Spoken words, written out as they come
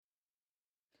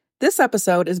This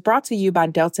episode is brought to you by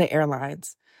Delta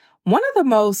Airlines. One of the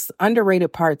most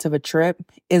underrated parts of a trip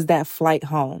is that flight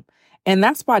home. And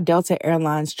that's why Delta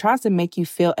Airlines tries to make you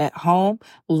feel at home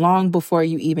long before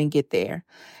you even get there.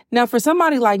 Now, for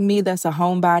somebody like me that's a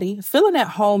homebody, feeling at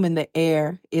home in the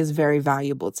air is very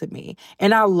valuable to me.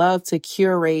 And I love to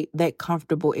curate that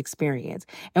comfortable experience.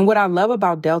 And what I love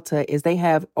about Delta is they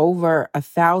have over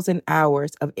 1,000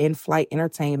 hours of in-flight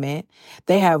entertainment.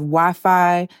 They have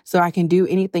Wi-Fi, so I can do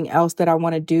anything else that I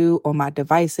want to do on my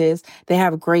devices. They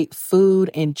have great food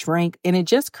and drink, and it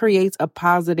just creates a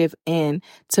positive end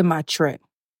to my trip.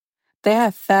 They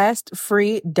have fast,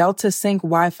 free Delta Sync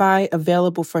Wi-Fi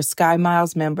available for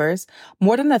SkyMiles members,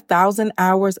 more than 1,000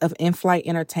 hours of in-flight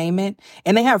entertainment,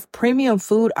 and they have premium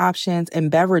food options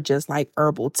and beverages like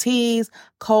herbal teas,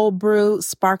 cold brew,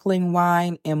 sparkling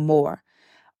wine, and more.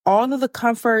 All of the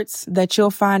comforts that you'll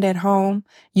find at home,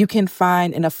 you can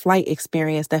find in a flight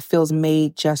experience that feels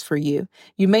made just for you.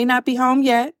 You may not be home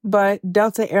yet, but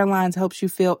Delta Airlines helps you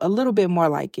feel a little bit more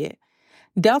like it.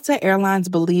 Delta Airlines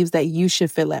believes that you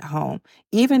should feel at home,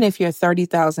 even if you're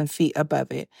 30,000 feet above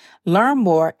it. Learn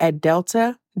more at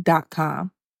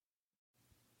delta.com.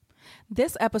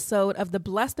 This episode of the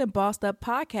Blessed and Bossed Up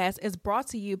podcast is brought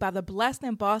to you by the Blessed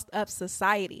and Bossed Up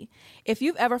Society. If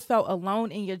you've ever felt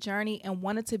alone in your journey and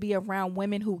wanted to be around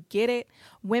women who get it,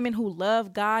 women who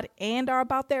love God and are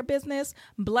about their business,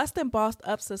 Blessed and Bossed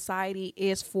Up Society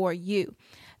is for you.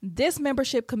 This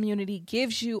membership community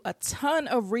gives you a ton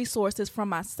of resources from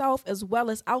myself as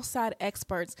well as outside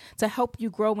experts to help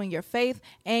you grow in your faith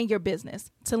and your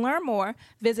business. To learn more,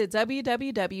 visit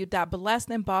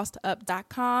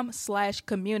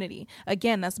www.blessedandbossedup.com/community.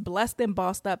 Again, that's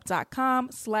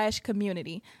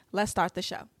blessedandbossedup.com/community. Let's start the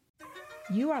show.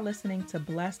 You are listening to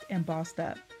Blessed and Bossed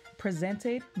Up,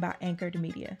 presented by Anchored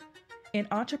Media, an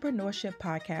entrepreneurship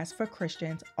podcast for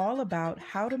Christians all about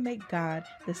how to make God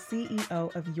the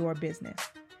CEO of your business.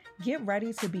 Get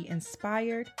ready to be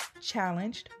inspired,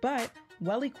 challenged, but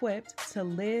well-equipped to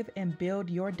live and build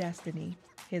your destiny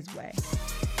His way.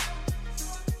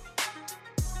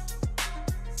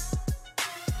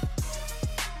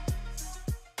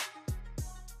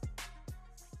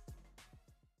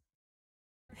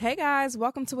 Hey guys,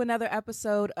 welcome to another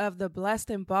episode of the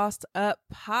Blessed and Bossed Up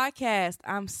podcast.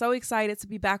 I'm so excited to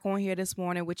be back on here this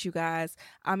morning with you guys.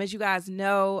 As you guys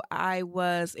know, I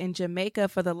was in Jamaica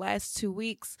for the last 2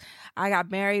 weeks. I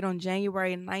got married on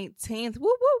January 19th,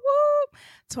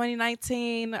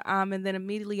 2019. And then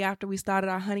immediately after we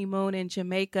started our honeymoon in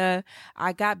Jamaica,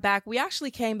 I got back. We actually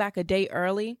came back a day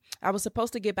early. I was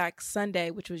supposed to get back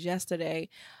Sunday, which was yesterday.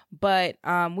 But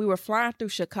we were flying through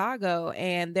Chicago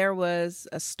and there was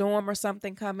a storm or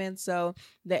something coming. So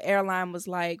the airline was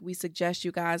like, we suggest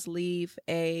you guys leave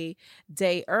a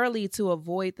day early to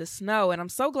avoid the snow. And I'm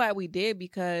so glad we did,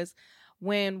 because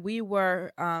when we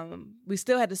were, we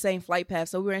still had the same flight path.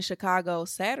 So we were in Chicago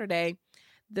Saturday.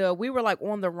 We were like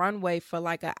on the runway for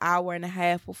like an hour and a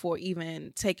half before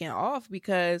even taking off,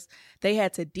 because they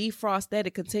had to defrost. They had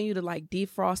to continue to like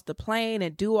defrost the plane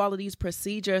and do all of these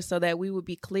procedures so that we would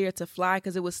be clear to fly,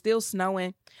 because it was still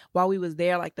snowing while we was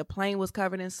there. Like the plane was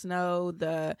covered in snow,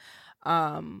 the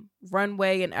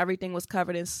runway and everything was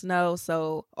covered in snow.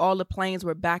 So all the planes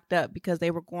were backed up because they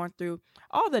were going through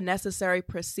all the necessary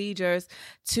procedures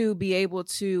to be able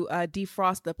to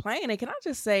defrost the plane. And can I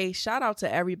just say, shout out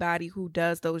to everybody who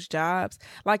does those jobs,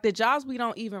 like the jobs we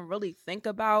don't even really think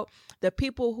about, the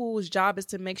people whose job is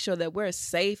to make sure that we're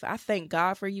safe. I thank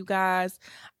God for you guys.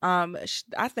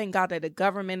 I thank God that the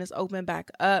government is open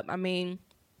back up. I mean,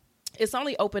 it's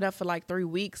only open up for like 3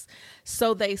 weeks,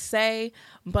 so they say,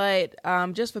 but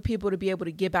just for people to be able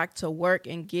to get back to work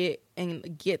and get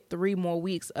 3 more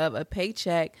weeks of a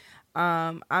paycheck,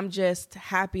 I'm just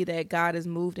happy that God has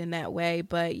moved in that way.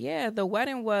 But yeah, the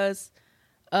wedding was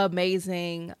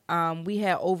amazing. We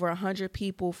had over 100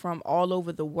 people from all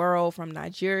over the world, from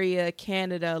Nigeria,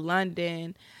 Canada,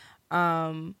 London,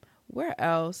 where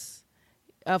else?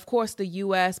 Of course, the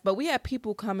U.S., but we had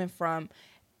people coming from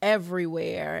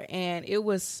everywhere, and it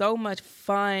was so much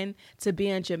fun to be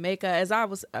in Jamaica. As I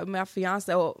was,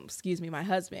 my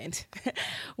husband,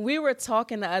 we were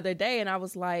talking the other day, and I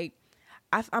was like,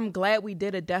 I'm glad we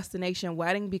did a destination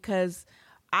wedding, because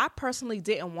I personally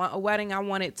didn't want a wedding. I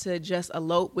wanted to just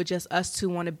elope with just us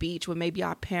two on the beach with maybe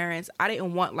our parents. I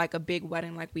didn't want like a big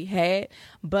wedding like we had,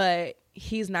 but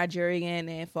he's Nigerian,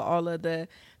 and for all of the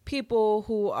people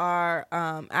who are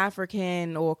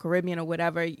African or Caribbean or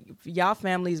whatever, y'all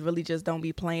families really just don't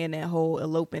be playing that whole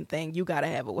eloping thing. You gotta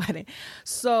have a wedding.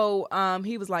 So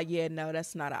he was like, yeah, no,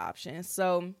 that's not an option.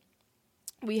 So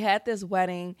we had this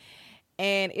wedding,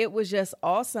 and it was just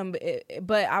awesome.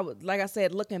 But like I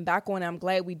said, looking back on it, I'm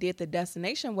glad we did the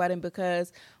destination wedding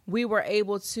because we were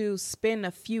able to spend a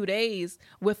few days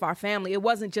with our family. It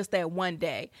wasn't just that one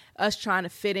day, us trying to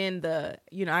fit in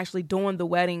actually doing the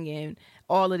wedding and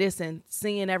all of this and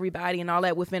seeing everybody and all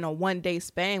that within a 1 day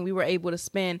span. We were able to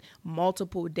spend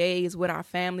multiple days with our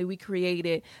family. We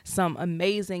created some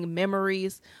amazing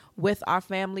memories with our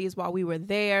families while we were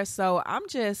there. So I'm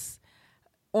just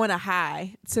on a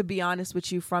high, to be honest with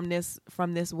you, from this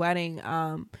wedding.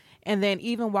 And then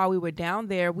even while we were down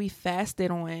there, we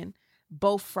fasted on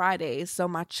both Fridays. So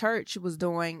my church is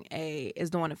doing a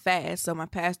fast. So my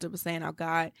pastor was saying how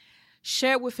God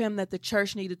shared with him that the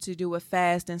church needed to do a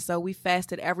fast. And so we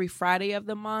fasted every Friday of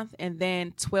the month and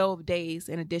then 12 days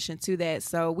in addition to that.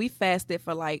 So we fasted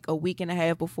for like a week and a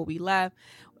half before we left.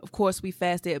 Of course, we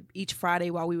fasted each Friday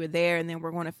while we were there, and then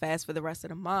we're going to fast for the rest of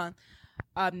the month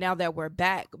now that we're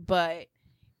back. But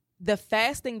the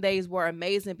fasting days were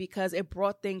amazing because it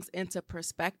brought things into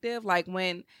perspective. Like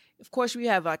when, of course, we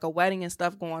have like a wedding and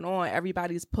stuff going on,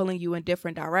 everybody's pulling you in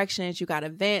different directions. You got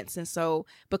events. And so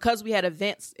because we had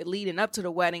events leading up to the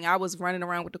wedding, I was running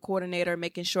around with the coordinator,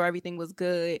 making sure everything was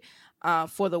good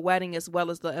for the wedding, as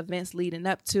well as the events leading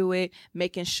up to it,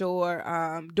 making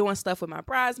sure, doing stuff with my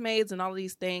bridesmaids and all of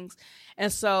these things.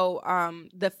 And so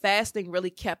the fasting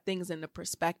really kept things into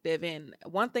perspective. And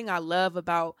one thing I love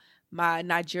about my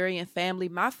Nigerian family,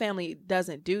 my family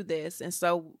doesn't do this. And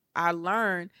so I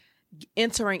learned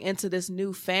entering into this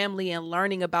new family and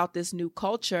learning about this new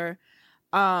culture.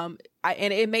 And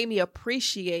it made me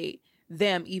appreciate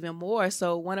them even more.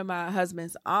 So one of my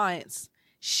husband's aunts,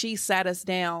 she sat us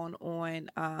down on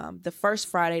the first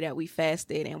Friday that we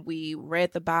fasted, and we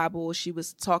read the Bible. She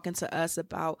was talking to us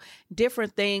about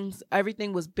different things.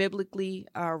 Everything was biblically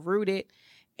rooted.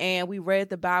 And we read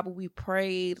the Bible, we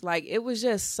prayed. Like, it was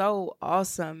just so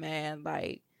awesome, man.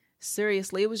 Like,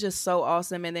 seriously, it was just so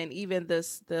awesome. And then even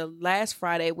the last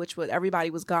Friday, which was, everybody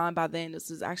was gone by then.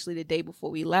 This was actually the day before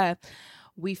we left.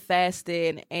 We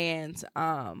fasted, and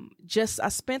I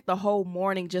spent the whole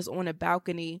morning just on the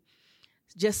balcony,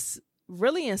 just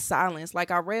really in silence.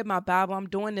 Like, I read my Bible. I'm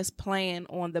doing this plan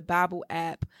on the Bible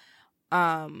app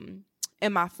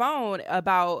in my phone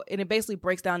and it basically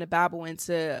breaks down the Bible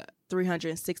into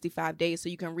 365 days, so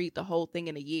you can read the whole thing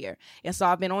in a year. And so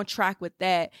I've been on track with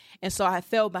that. And so I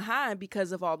fell behind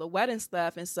because of all the wedding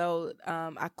stuff. And so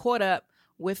I caught up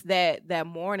with that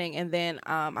morning, and then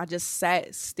I just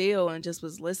sat still and just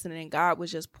was listening, and God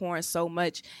was just pouring so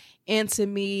much into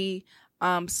me,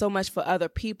 so much for other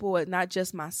people and not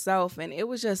just myself. And it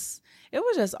was just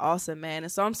awesome, man.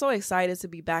 And so I'm so excited to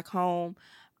be back home.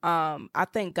 I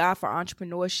thank God for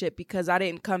entrepreneurship because I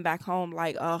didn't come back home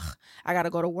like, ugh, I got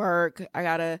to go to work. I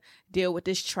got to deal with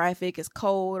this traffic. It's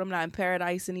cold. I'm not in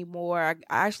paradise anymore. I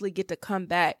actually get to come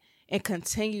back and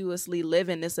continuously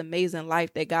living this amazing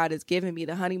life that God has given me.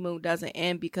 The honeymoon doesn't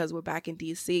end because we're back in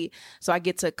DC. So I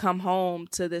get to come home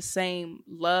to the same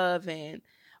love and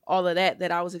all of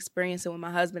that I was experiencing with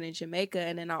my husband in Jamaica.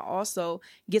 And then I also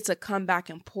get to come back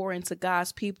and pour into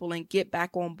God's people and get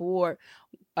back on board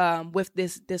with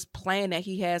this plan that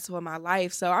he has for my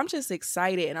life. So I'm just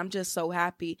excited, and I'm just so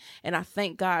happy. And I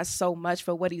thank God so much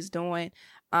for what he's doing.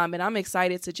 And I'm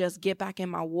excited to just get back in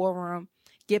my war room,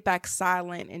 get back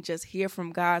silent, and just hear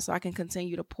from God so I can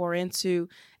continue to pour into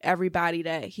everybody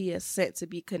that he has sent to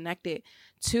be connected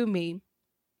to me.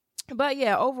 But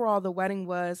yeah, overall, the wedding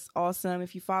was awesome.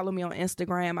 If you follow me on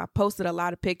Instagram, I posted a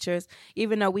lot of pictures.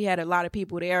 Even though we had a lot of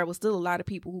people there, it was still a lot of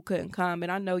people who couldn't come.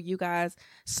 And I know you guys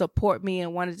support me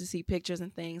and wanted to see pictures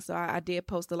and things. So I did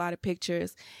post a lot of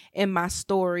pictures in my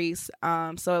stories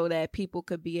so that people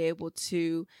could be able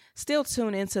to still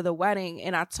tune into the wedding.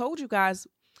 And I told you guys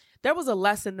there was a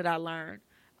lesson that I learned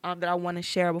that I want to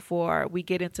share before we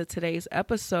get into today's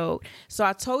episode. So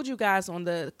I told you guys on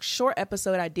the short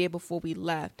episode I did before we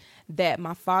left that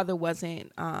my father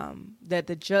wasn't, that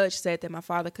the judge said that my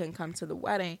father couldn't come to the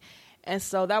wedding. And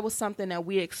so that was something that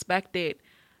we expected.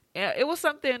 It was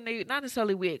something not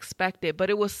necessarily we expected, but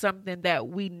it was something that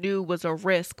we knew was a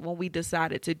risk when we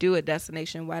decided to do a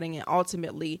destination wedding. And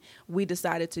ultimately we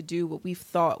decided to do what we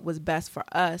thought was best for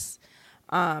us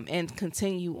and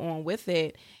continue on with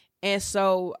it. And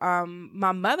so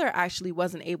my mother actually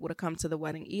wasn't able to come to the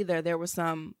wedding either. There were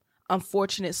some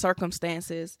unfortunate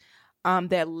circumstances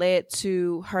that led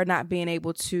to her not being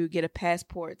able to get a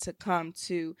passport to come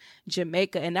to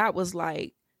Jamaica. And that was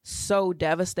like so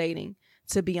devastating,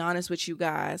 to be honest with you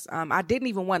guys. I didn't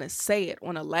even want to say it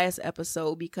on the last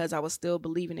episode because I was still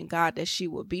believing in God that she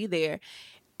would be there.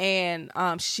 And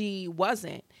she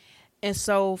wasn't. And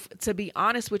so to be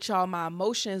honest with y'all, my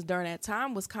emotions during that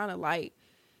time was kind of like,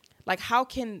 Like, how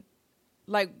can,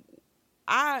 like,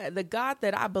 the God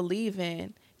that I believe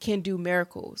in can do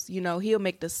miracles. You know, he'll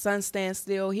make the sun stand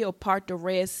still. He'll part the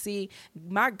Red Sea.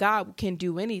 My God can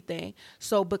do anything.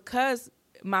 So because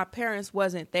my parents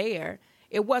wasn't there,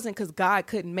 it wasn't because God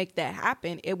couldn't make that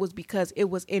happen. It was because it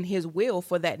was in his will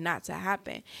for that not to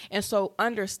happen. And so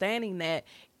understanding that,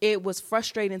 it was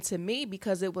frustrating to me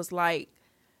because it was like,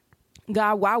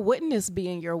 God, why wouldn't this be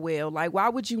in your will? Like, why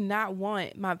would you not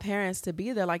want my parents to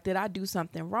be there? Like, did I do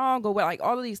something wrong? Or what? Like,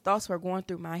 all of these thoughts were going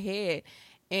through my head.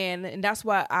 And that's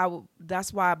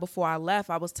why before I left,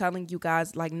 I was telling you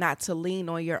guys, like, not to lean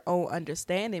on your own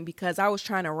understanding, because I was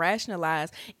trying to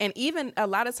rationalize. And even a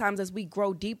lot of times as we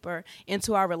grow deeper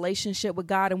into our relationship with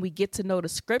God and we get to know the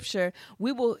scripture,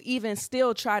 we will even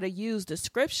still try to use the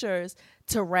scriptures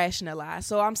to rationalize.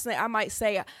 So I might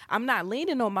say, I'm not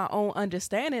leaning on my own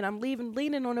understanding. I'm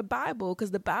leaning on the Bible,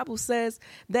 because the Bible says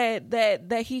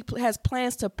that he has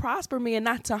plans to prosper me and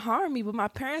not to harm me. But my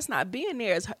parents not being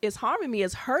there is harming me,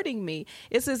 is hurting me.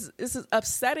 This is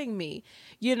upsetting me,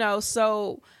 you know?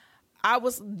 So I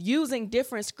was using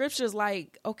different scriptures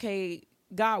like, okay,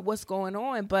 God, what's going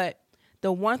on? But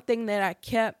the one thing that I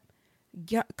kept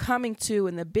coming to,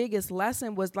 and the biggest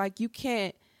lesson was, like, you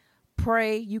can't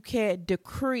pray, you can't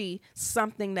decree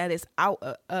something that is out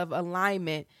of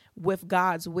alignment with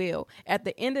God's will. At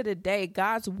the end of the day,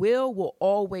 God's will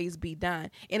always be done.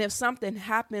 And if something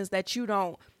happens that you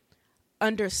don't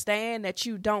understand, that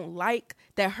you don't like,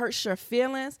 that hurts your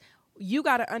feelings, you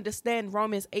got to understand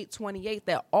Romans 8:28,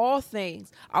 that all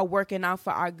things are working out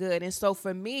for our good. And so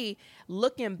for me,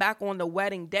 looking back on the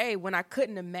wedding day, when I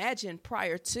couldn't imagine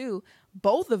prior to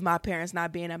both of my parents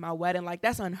not being at my wedding, like,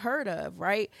 that's unheard of,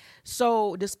 right?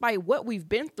 So despite what we've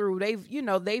been through,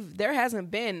 there hasn't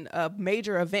been a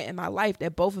major event in my life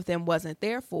that both of them wasn't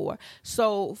there for.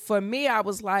 So for me, I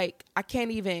was like, I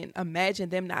can't even imagine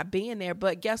them not being there.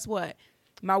 But guess what?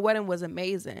 My wedding was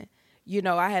amazing. You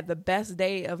know, I had the best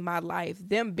day of my life.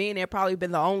 Them being there probably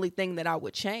been the only thing that I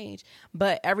would change,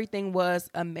 but everything was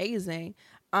amazing.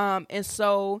 And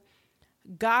so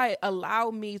God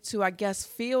allowed me to, I guess,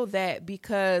 feel that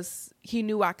because he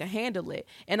knew I could handle it.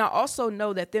 And I also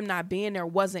know that them not being there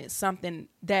wasn't something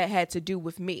that had to do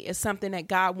with me. It's something that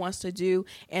God wants to do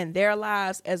in their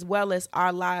lives as well as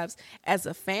our lives as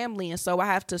a family. And so I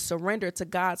have to surrender to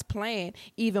God's plan,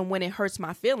 even when it hurts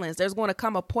my feelings. There's going to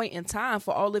come a point in time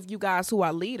for all of you guys who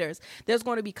are leaders. There's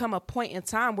going to become a point in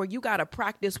time where you got to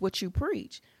practice what you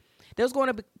preach. There's going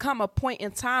to become a point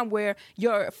in time where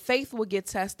your faith will get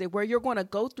tested, where you're going to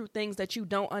go through things that you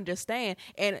don't understand.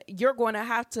 And you're going to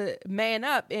have to man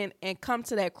up and come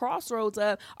to that crossroads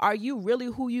of, are you really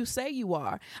who you say you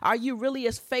are? Are you really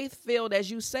as faith-filled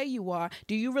as you say you are?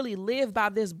 Do you really live by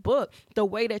this book the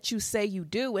way that you say you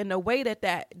do? And the way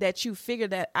that you figure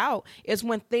that out is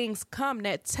when things come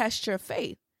that test your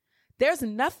faith. There's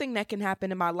nothing that can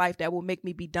happen in my life that will make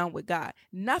me be done with God.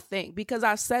 Nothing, because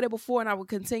I've said it before and I will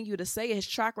continue to say it. His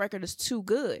track record is too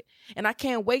good. And I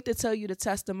can't wait to tell you the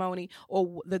testimony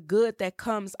or the good that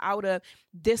comes out of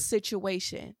this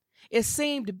situation. It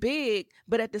seemed big,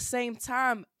 but at the same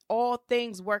time, all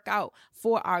things work out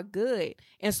for our good.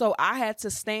 And so I had to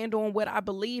stand on what I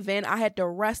believe in. I had to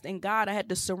rest in God. I had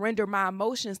to surrender my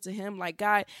emotions to him. Like,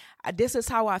 God, this is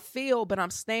how I feel, but I'm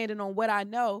standing on what I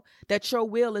know, that your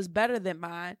will is better than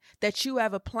mine, that you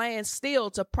have a plan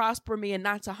still to prosper me and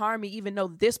not to harm me. Even though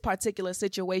this particular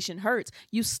situation hurts,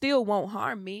 you still won't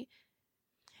harm me.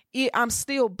 I'm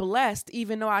still blessed,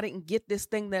 even though I didn't get this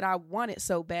thing that I wanted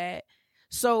so bad.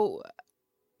 So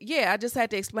yeah, I just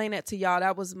had to explain that to y'all.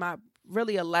 That was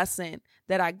really a lesson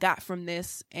that I got from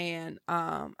this. And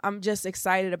I'm just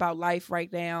excited about life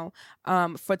right now.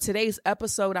 For today's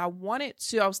episode, I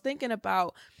was thinking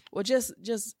about, well,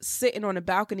 just sitting on the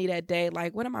balcony that day,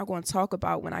 like, what am I going to talk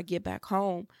about when I get back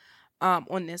home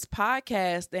on this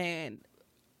podcast? And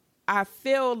I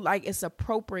feel like it's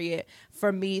appropriate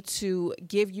for me to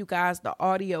give you guys the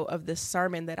audio of the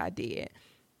sermon that I did.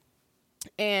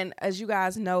 And as you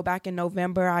guys know, back in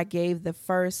November, I gave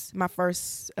my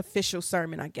first official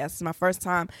sermon, I guess, my first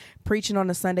time preaching on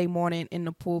a Sunday morning in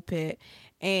the pulpit.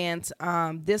 And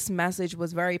this message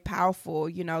was very powerful.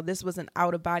 You know, this was an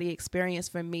out-of-body experience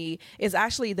for me. It's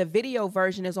actually, the video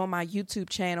version is on my YouTube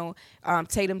channel,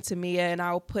 Tatum Tamia, and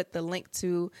I'll put the link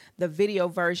to the video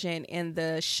version in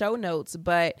the show notes.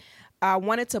 But I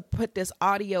wanted to put this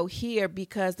audio here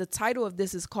because the title of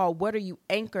this is called, What Are You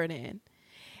Anchored In?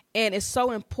 And it's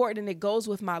so important. It goes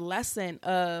with my lesson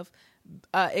of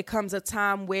it comes a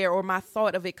time where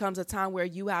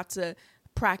you have to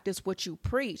practice what you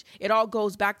preach. It all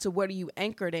goes back to what are you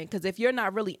anchored in? Because if you're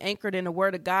not really anchored in the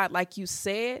word of God, like you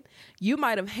said, you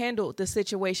might have handled the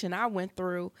situation I went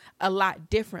through a lot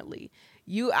differently.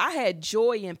 I had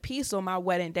joy and peace on my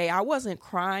wedding day. I wasn't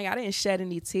crying. I didn't shed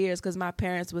any tears because my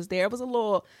parents was there. It was a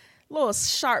little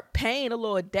sharp pain, a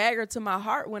little dagger to my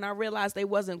heart when I realized they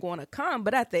wasn't going to come.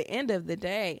 But at the end of the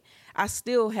day, I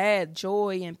still had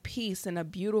joy and peace and a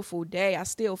beautiful day. I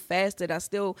still fasted. I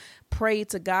still prayed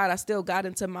to God. I still got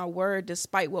into my word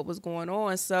despite what was going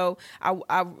on. So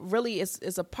I really,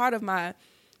 it's a part of my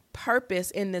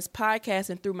purpose in this podcast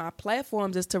and through my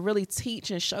platforms is to really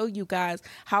teach and show you guys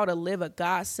how to live a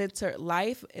God-centered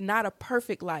life, and not a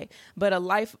perfect life, but a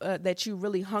life that you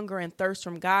really hunger and thirst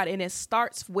from God. And it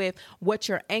starts with what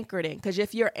you're anchored in. Because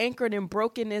if you're anchored in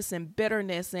brokenness and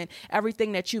bitterness and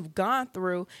everything that you've gone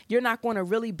through, you're not going to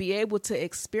really be able to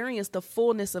experience the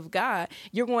fullness of God.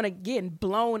 You're going to get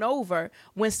blown over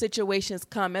when situations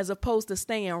come, as opposed to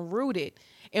staying rooted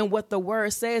in what the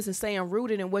word says and staying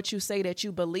rooted in what you say that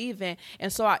you believe in.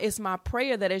 And so it's my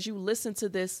prayer that as you listen to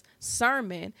this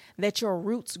sermon, that your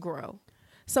roots grow.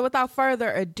 So without further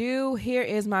ado, here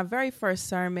is my very first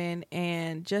sermon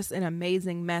and just an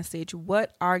amazing message.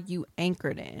 What are you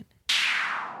anchored in?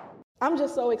 I'm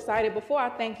just so excited. Before I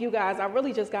thank you guys, I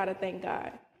really just got to thank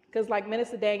God. Because like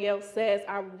Minister Danielle says,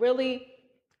 I really,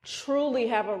 truly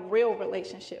have a real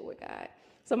relationship with God.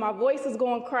 So my voice is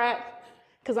going crack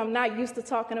because I'm not used to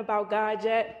talking about God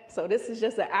yet. So this is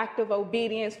just an act of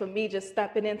obedience for me, just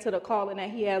stepping into the calling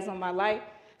that he has on my life.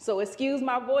 So excuse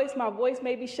my voice. My voice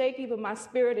may be shaky, but my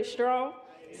spirit is strong.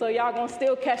 So y'all gonna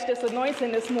still catch this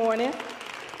anointing this morning.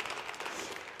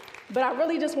 But I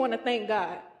really just want to thank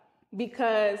God,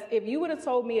 because if you would have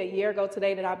told me a year ago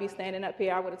today that I'd be standing up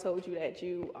here, I would have told you that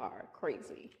you are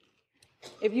crazy.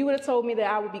 If you would have told me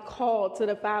that I would be called to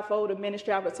the fivefold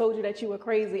ministry, I would have told you that you were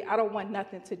crazy. I don't want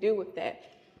nothing to do with that.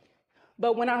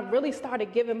 But when I really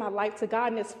started giving my life to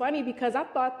God, and it's funny because I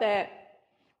thought that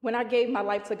when I gave my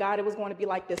life to God, it was going to be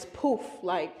like this poof.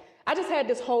 Like, I just had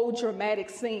this whole dramatic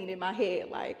scene in my head.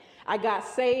 Like, I got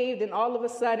saved, and all of a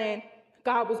sudden,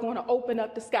 God was going to open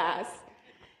up the skies,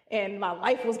 and my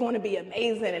life was going to be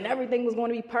amazing, and everything was going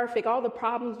to be perfect. All the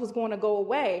problems was going to go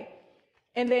away.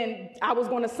 And then I was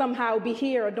going to somehow be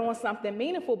here or doing something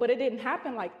meaningful, but it didn't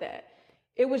happen like that.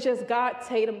 It was just, God,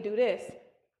 Tatum, do this,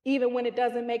 even when it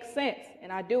doesn't make sense, and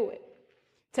I do it.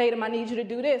 Tatum, I need you to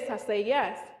do this. I say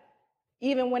yes,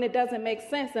 even when it doesn't make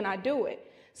sense, and I do it.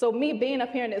 So me being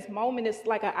up here in this moment is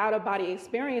like an out-of-body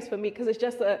experience for me, because it's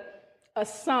just a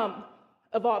sum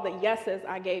of all the yeses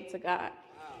I gave to God.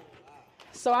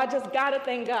 So I just got to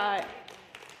thank God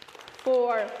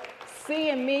for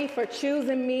seeing me, for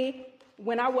choosing me,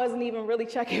 when I wasn't even really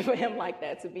checking for him like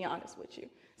that, to be honest with you.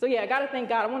 So yeah, I got to thank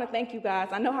God. I want to thank you guys.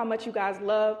 I know how much you guys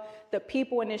love the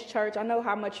people in this church. I know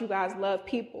how much you guys love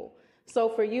people. So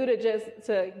for you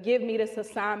to give me this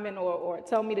assignment or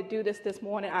tell me to do this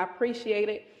morning, I appreciate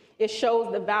it. It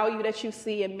shows the value that you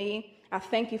see in me. I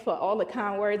thank you for all the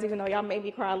kind words, even though y'all made me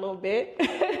cry a little bit.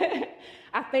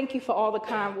 I thank you for all the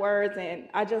kind words, and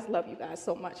I just love you guys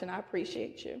so much, and I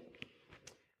appreciate you.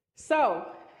 So,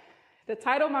 the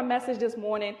title of my message this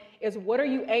morning is, what are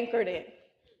you anchored in?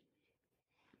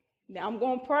 Now I'm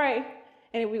going to pray,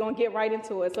 and we're going to get right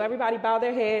into it. So everybody bow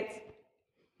their heads.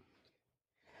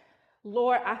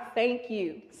 Lord, I thank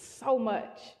you so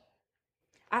much.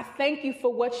 I thank you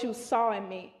for what you saw in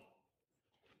me.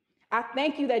 I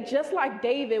thank you that just like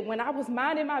David, when I was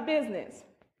minding my business,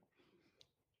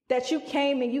 that you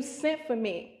came and you sent for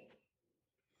me,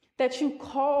 that you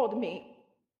called me.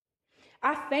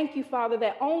 I thank you, Father,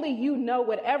 that only you know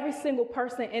what every single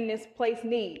person in this place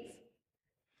needs.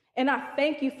 And I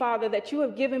thank you, Father, that you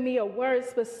have given me a word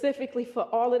specifically for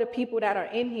all of the people that are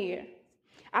in here.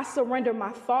 I surrender my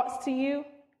thoughts to you.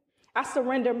 I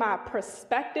surrender my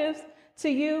perspectives to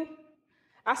you.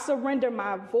 I surrender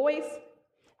my voice.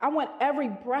 I want every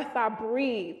breath I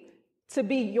breathe to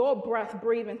be your breath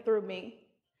breathing through me.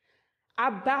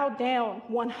 I bow down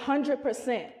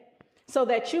 100%. So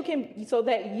that you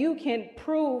can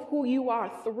prove who you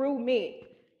are through me.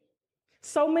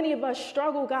 So many of us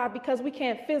struggle, God, because we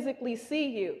can't physically see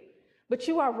you. But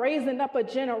you are raising up a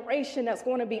generation that's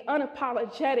going to be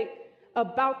unapologetic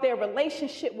about their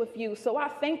relationship with you. So I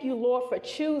thank you, Lord, for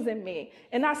choosing me.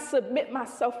 And I submit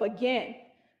myself again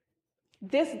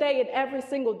this day and every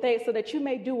single day so that you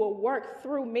may do a work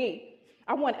through me.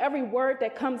 I want every word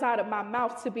that comes out of my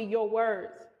mouth to be your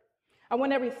words. I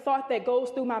want every thought that goes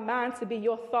through my mind to be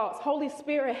your thoughts. Holy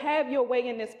Spirit, have your way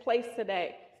in this place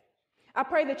today. I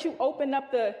pray that you open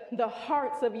up the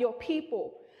hearts of your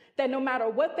people, that no matter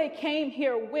what they came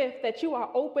here with, that you are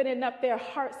opening up their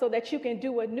hearts so that you can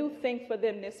do a new thing for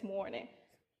them this morning.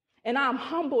 And I'm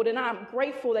humbled and I'm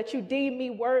grateful that you deem me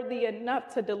worthy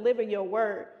enough to deliver your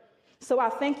word. So I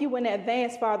thank you in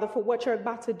advance, Father, for what you're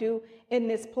about to do in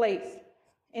this place.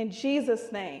 In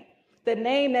Jesus' name, the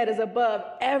name that is above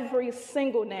every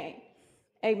single name.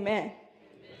 Amen.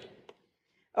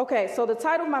 Okay, so the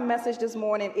title of my message this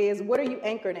morning is, what are you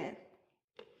anchored in?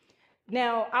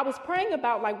 Now, I was praying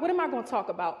about, what am I going to talk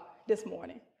about this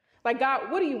morning?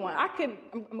 God, what do you want?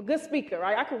 I'm a good speaker,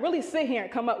 right? I could really sit here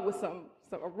and come up with a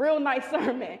real nice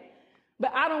sermon,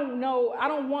 but I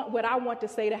don't want what I want to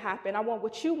say to happen. I want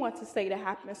what you want to say to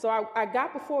happen. So I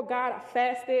got before God, I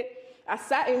fasted, I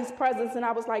sat in his presence, and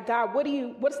I was like, God,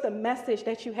 what's the message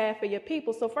that you have for your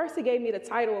people? So first he gave me the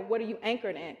title of, what are you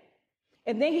anchored in?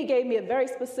 And then he gave me a very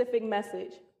specific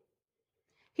message.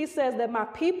 He says that my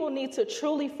people need to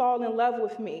truly fall in love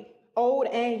with me, old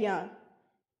and young.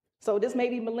 So this may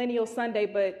be Millennial Sunday,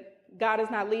 but God is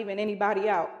not leaving anybody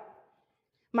out.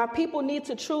 My people need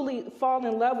to truly fall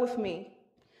in love with me.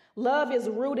 Love is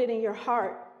rooted in your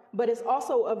heart, but it's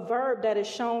also a verb that is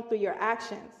shown through your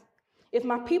actions. If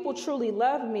my people truly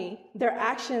love me, their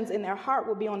actions and their heart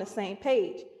will be on the same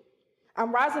page.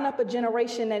 I'm rising up a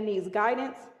generation that needs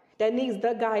guidance, that needs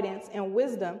the guidance and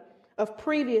wisdom of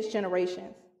previous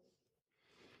generations.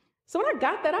 So when I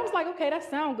got that, I was like, okay, that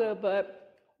sounds good,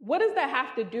 but what does that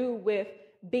have to do with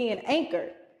being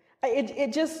anchored?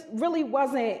 It just really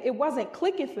wasn't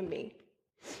clicking for me.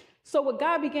 So what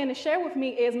God began to share with me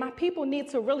is my people need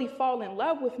to really fall in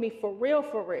love with me for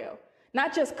real.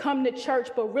 Not just come to church,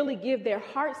 but really give their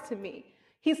hearts to me.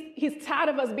 He's tired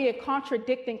of us being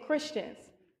contradicting Christians.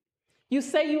 You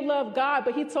say you love God,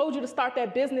 but he told you to start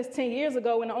that business 10 years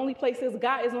ago, and the only place his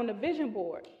God is on the vision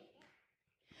board.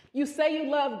 You say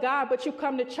you love God, but you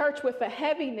come to church with a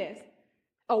heaviness,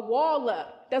 a wall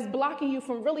up that's blocking you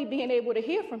from really being able to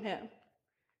hear from him.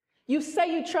 You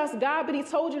say you trust God, but he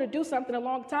told you to do something a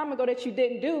long time ago that you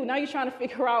didn't do. Now you're trying to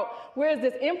figure out, where is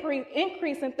this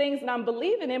increase in things that I'm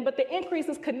believing in, but the increase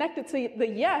is connected to the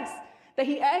yes that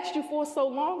he asked you for so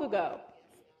long ago.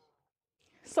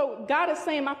 So God is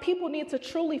saying, my people need to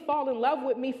truly fall in love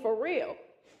with me for real.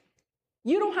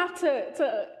 You don't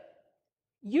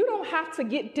have to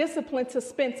get disciplined to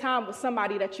spend time with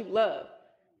somebody that you love.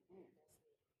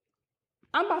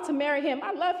 I'm about to marry him.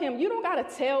 I love him. You don't got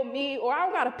to tell me, or I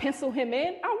don't got to pencil him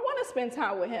in. I want to spend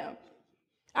time with him.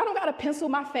 I don't got to pencil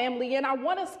my family in. I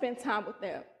want to spend time with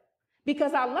them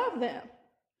because I love them.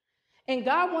 And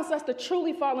God wants us to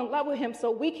truly fall in love with him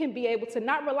so we can be able to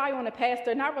not rely on a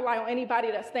pastor, not rely on anybody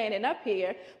that's standing up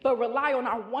here, but rely on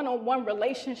our one-on-one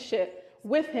relationship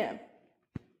with him.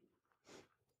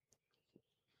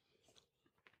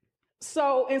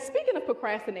 So, and speaking of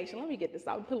procrastination, let me get this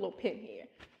out, put a little pin here.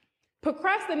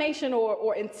 Procrastination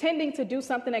or intending to do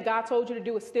something that God told you to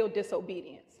do is still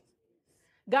disobedience.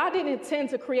 God didn't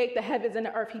intend to create the heavens and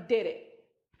the earth. He did it.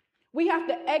 We have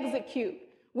to execute.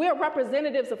 We're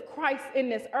representatives of Christ in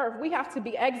this earth. We have to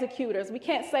be executors. We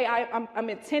can't say, I'm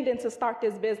intending to start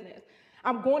this business.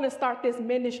 I'm going to start this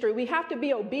ministry. We have to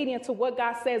be obedient to what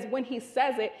God says when he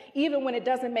says it, even when it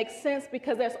doesn't make sense,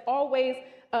 because there's always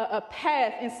a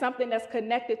path and something that's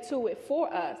connected to it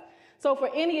for us. So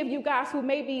for any of you guys who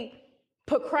may be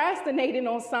procrastinating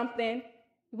on something,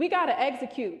 we got to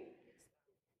execute.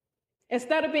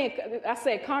 Instead of being, I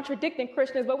said, contradicting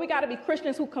Christians, but we got to be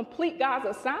Christians who complete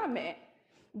God's assignment.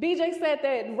 BJ said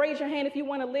that, raise your hand if you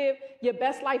want to live your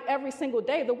best life every single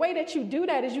day. The way that you do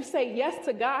that is you say yes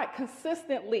to God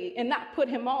consistently and not put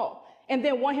him off and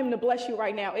then want him to bless you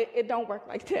right now. It don't work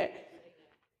like that.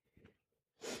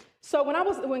 So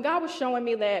when God was showing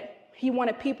me that he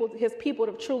wanted his people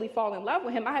to truly fall in love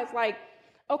with him, I was like,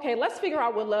 okay, let's figure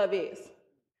out what love is.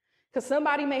 Because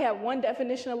somebody may have one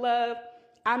definition of love.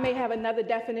 I may have another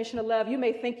definition of love. You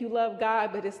may think you love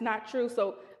God, but it's not true.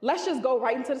 So let's just go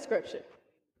right into the scripture.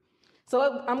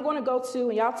 So I'm going to go to,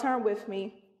 and y'all turn with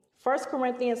me, 1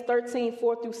 Corinthians 13,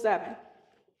 4 through 7.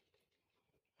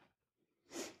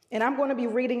 And I'm going to be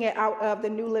reading it out of the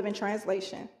New Living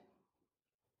Translation.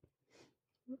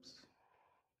 Oops.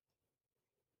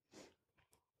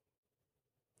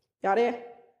 Y'all there?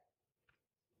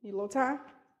 Need a little time?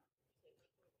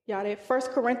 Y'all there? 1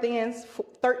 Corinthians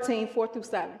 13, 4 through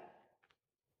 7.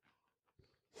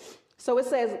 So it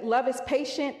says, love is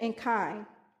patient and kind.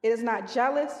 It is not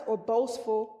jealous or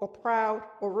boastful or proud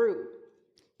or rude.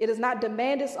 It does not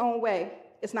demand its own way.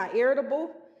 It's not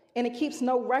irritable, and it keeps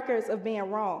no records of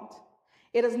being wronged.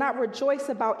 It does not rejoice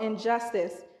about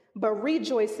injustice, but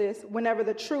rejoices whenever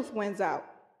the truth wins out.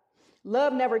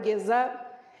 Love never gives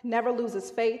up, never loses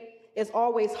faith, is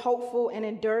always hopeful, and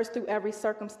endures through every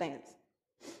circumstance.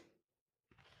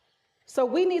 So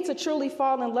we need to truly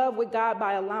fall in love with God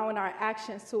by allowing our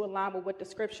actions to align with what the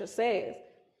scripture says.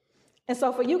 And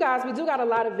so for you guys, we do got a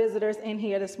lot of visitors in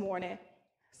here this morning.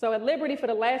 So at Liberty, for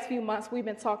the last few months, we've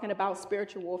been talking about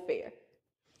spiritual warfare.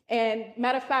 And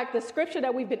matter of fact, the scripture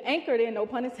that we've been anchored in, no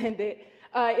pun intended,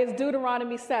 is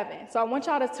Deuteronomy 7. So I want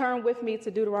y'all to turn with me to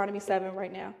Deuteronomy 7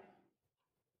 right now.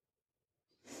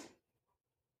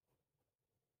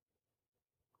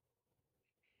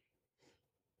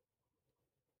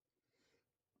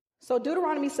 So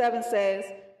Deuteronomy 7 says,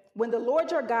 when the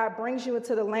Lord your God brings you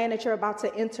into the land that you're about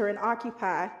to enter and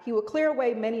occupy, he will clear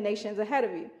away many nations ahead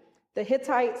of you. The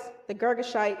Hittites, the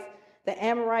Girgashites, the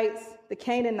Amorites, the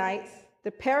Canaanites,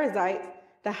 the Perizzites,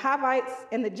 the Hivites,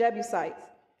 and the Jebusites.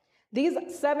 These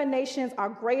 7 nations are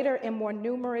greater and more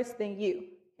numerous than you.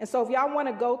 And so if y'all want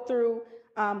to go through,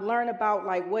 learn about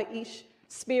like what each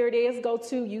spirit is, go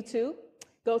to YouTube,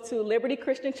 go to Liberty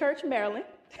Christian Church, Maryland,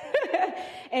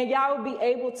 and y'all will be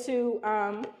able to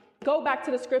go back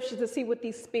to the scriptures to see what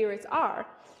these spirits are.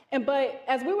 But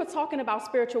as we were talking about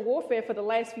spiritual warfare for the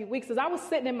last few weeks, as I was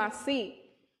sitting in my seat,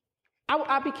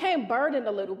 I became burdened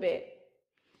a little bit.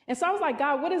 And so I was like,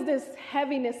 God, what is this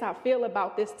heaviness I feel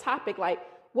about this topic? Like,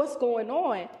 what's going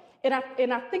on? And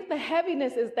I think the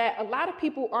heaviness is that a lot of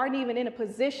people aren't even in a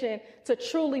position to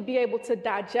truly be able to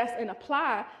digest and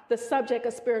apply the subject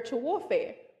of spiritual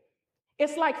warfare.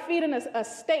 It's like feeding a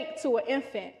steak to an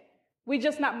infant. We're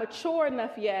just not mature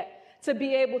enough yet to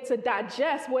be able to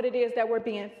digest what it is that we're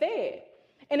being fed.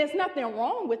 And there's nothing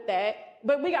wrong with that,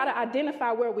 but we got to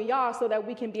identify where we are so that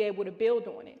we can be able to build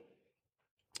on it.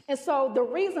 And so the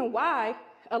reason why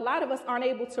a lot of us aren't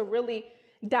able to really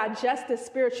digest this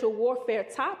spiritual warfare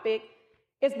topic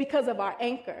is because of our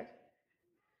anchor.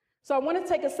 So I want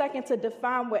to take a second to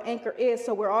define what anchor is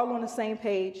so we're all on the same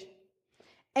page.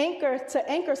 To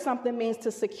anchor something means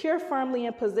to secure firmly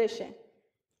in position.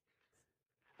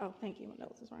 Oh, thank you. My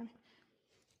nose is running.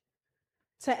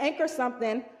 To anchor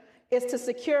something is to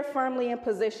secure firmly in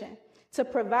position, to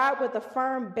provide with a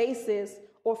firm basis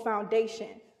or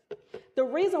foundation. The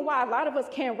reason why a lot of us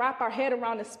can't wrap our head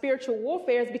around the spiritual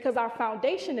warfare is because our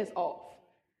foundation is off.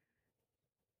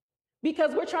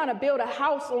 Because we're trying to build a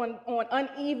house on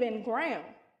uneven ground.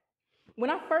 When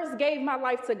I first gave my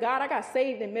life to God, I got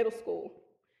saved in middle school.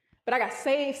 But I got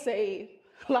saved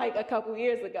like a couple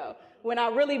years ago when I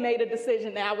really made a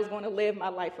decision that I was going to live my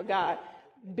life for God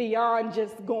beyond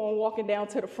just walking down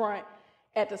to the front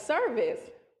at the service.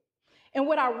 And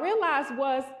what I realized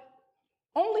was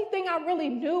only thing I really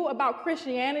knew about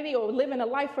Christianity or living a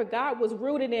life for God was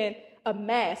rooted in a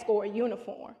mask or a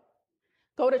uniform.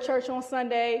 Go to church on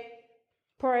Sunday,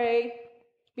 pray,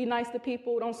 be nice to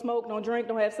people, don't smoke, don't drink,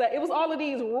 don't have sex. It was all of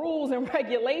these rules and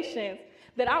regulations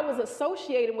that I was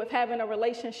associating with having a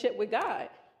relationship with God,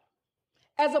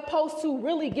 as opposed to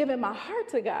really giving my heart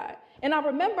to God. And I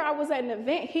remember I was at an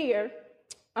event here.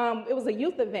 It was a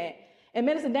youth event. And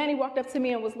Minister Danny walked up to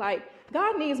me and was like,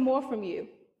 God needs more from you.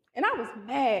 And I was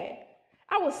mad.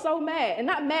 I was so mad. And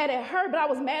not mad at her, but I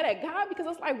was mad at God because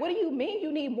it's like, what do you mean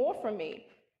you need more from me?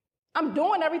 I'm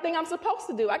doing everything I'm supposed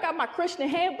to do. I got my Christian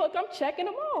handbook. I'm checking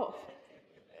them off.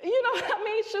 You know what I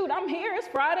mean? Shoot, I'm here. It's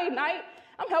Friday night.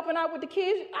 I'm helping out with the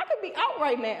kids. I could be out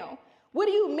right now. What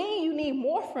do you mean you need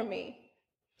more from me?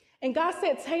 And God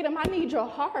said, Tatum, I need your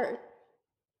heart.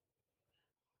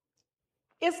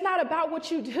 It's not about what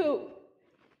you do.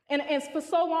 And for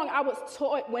so long, I was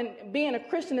taught when being a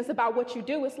Christian is about what you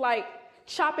do. It's like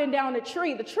chopping down a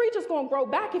tree. The tree just going to grow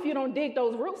back if you don't dig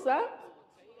those roots up.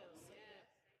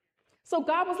 So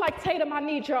God was like, Tatum, I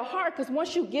need your heart, because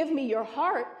once you give me your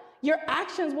heart, your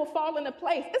actions will fall into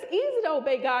place. It's easy to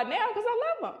obey God now because I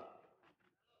love him.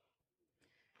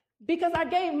 Because I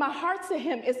gave my heart to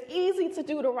him, it's easy to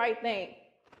do the right thing.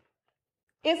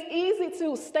 It's easy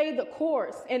to stay the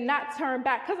course and not turn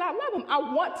back because I love him.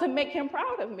 I want to make him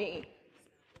proud of me.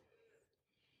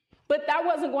 But that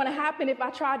wasn't going to happen if I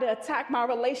tried to attack my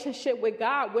relationship with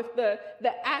God with the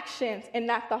actions and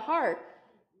not the heart.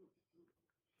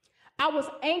 I was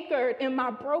anchored in my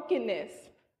brokenness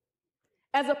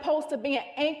as opposed to being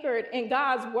anchored in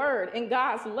God's word and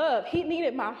God's love. He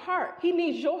needed my heart. He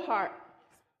needs your heart.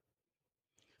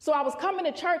 So I was coming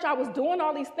to church, I was doing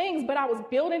all these things, but I was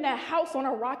building that house on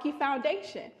a rocky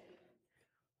foundation.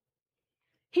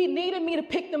 He needed me to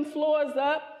pick them floors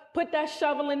up, put that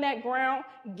shovel in that ground,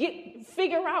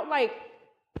 figure out,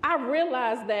 I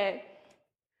realized that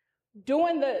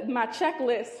doing my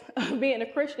checklist of being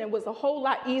a Christian was a whole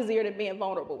lot easier than being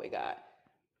vulnerable with God.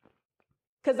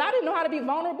 Because I didn't know how to be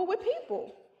vulnerable with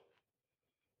people.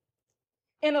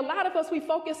 And a lot of us, we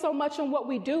focus so much on what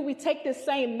we do. We take this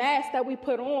same mask that we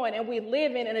put on and we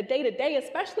live in a day-to-day,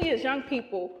 especially as young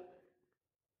people,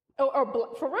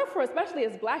 or for real, especially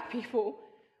as Black people.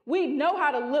 We know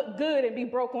how to look good and be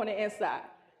broke on the inside.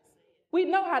 We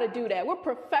know how to do that. We're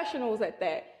professionals at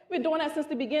that. We've been doing that since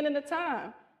the beginning of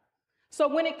time. So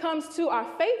when it comes to our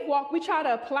faith walk, we try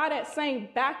to apply that same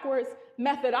backwards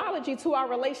methodology to our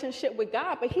relationship with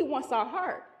God, but he wants our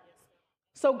heart.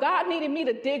 So God needed me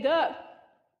to dig up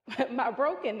my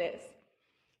brokenness.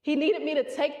 He needed me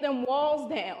to take them walls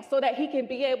down so that he can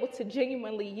be able to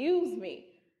genuinely use me.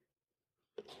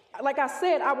 Like I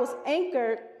said, I was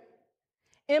anchored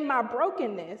in my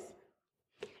brokenness.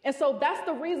 And so that's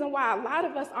the reason why a lot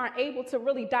of us aren't able to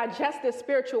really digest this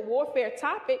spiritual warfare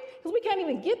topic, because we can't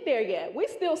even get there yet. We're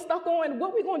still stuck on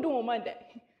what we're going to do on Monday.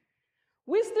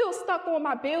 We're still stuck on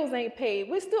my bills ain't paid.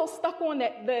 We're still stuck on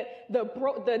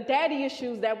the daddy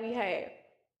issues that we have.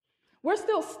 We're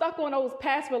still stuck on those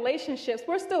past relationships.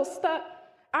 We're still stuck.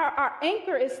 Our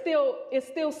anchor is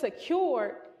still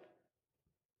secured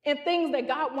in things that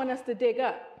God wants us to dig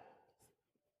up.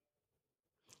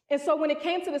 And so when it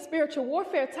came to the spiritual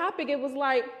warfare topic, it was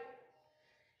like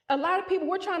a lot of people,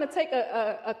 we're trying to take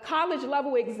a college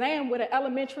level exam with an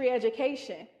elementary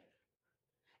education.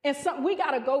 And so we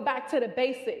got to go back to the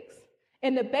basics.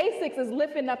 And the basics is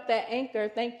lifting up that anchor.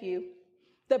 Thank you.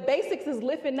 The basics is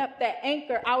lifting up that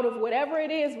anchor out of whatever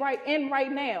it is right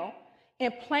now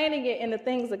and planting it in the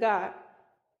things of God.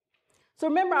 So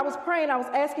remember, I was praying, I was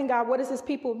asking God, what does his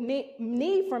people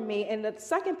need from me? And the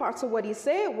second part to what he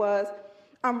said was,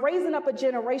 I'm raising up a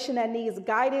generation that needs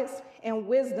guidance and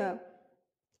wisdom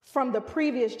from the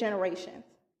previous generations.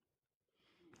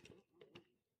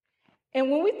 And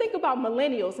when we think about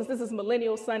millennials, since this is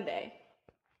Millennial Sunday,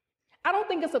 I don't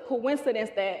think it's a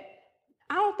coincidence that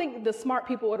I don't think the smart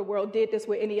people of the world did this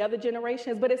with any other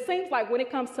generations, but it seems like when it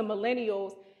comes to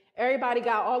millennials, everybody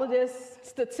got all of this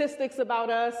statistics about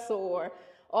us or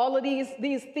all of these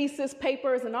thesis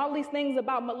papers and all these things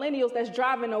about millennials that's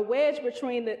driving a wedge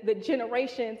between the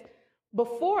generations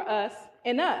before us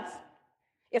and us.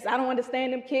 It's, I don't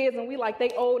understand them kids, and we like, they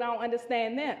old, I don't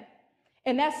understand them.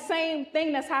 And that same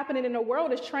thing that's happening in the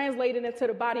world is translated into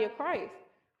the body of Christ.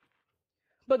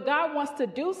 But God wants to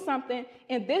do something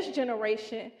in this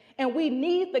generation, and we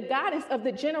need the guidance of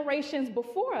the generations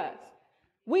before us.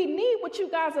 We need what you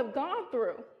guys have gone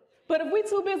through. But if we're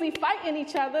too busy fighting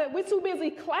each other, we're too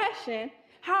busy clashing,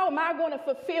 how am I going to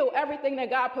fulfill everything that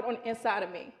God put on the inside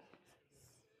of me?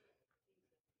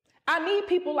 I need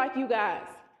people like you guys.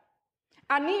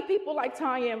 I need people like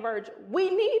Tanya and Virgil. We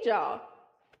need y'all.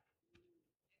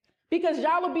 Because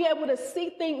y'all will be able to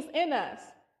see things in us.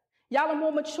 Y'all are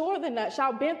more mature than us.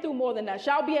 Y'all been through more than us.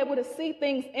 Y'all be able to see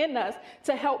things in us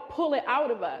to help pull it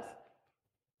out of us.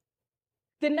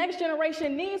 The next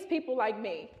generation needs people like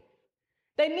me.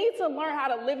 They need to learn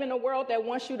how to live in a world that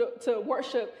wants you to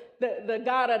worship the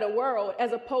God of the world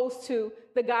as opposed to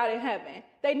the God in heaven.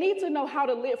 They need to know how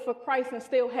to live for Christ and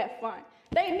still have fun.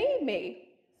 They need me.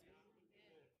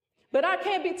 But I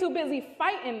can't be too busy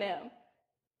fighting them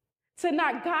to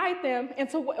not guide them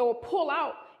into or pull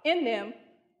out in them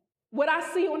what I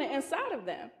see on the inside of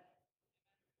them.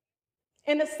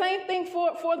 And the same thing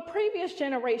for the previous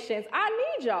generations. I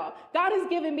need y'all. God has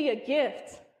given me a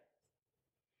gift.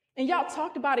 And y'all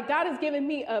talked about it. God has given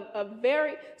me a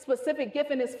very specific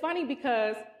gift. And it's funny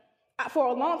because for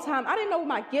a long time, I didn't know what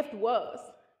my gift was.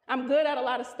 I'm good at a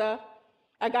lot of stuff.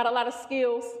 I got a lot of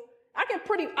skills. I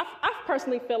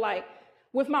personally feel like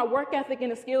with my work ethic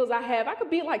and the skills I have, I could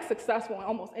be like successful in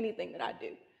almost anything that I do.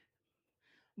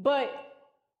 But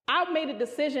I made a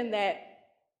decision that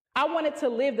I wanted to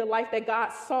live the life that God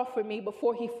saw for me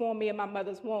before he formed me in my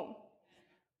mother's womb.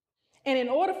 And in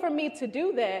order for me to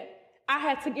do that, I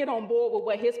had to get on board with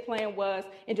what his plan was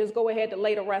and just go ahead to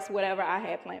lay to rest whatever I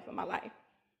had planned for my life.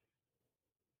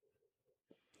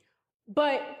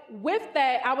 But with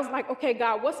that, I was like, okay,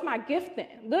 God, what's my gift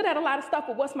then? Good at a lot of stuff,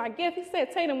 but what's my gift? He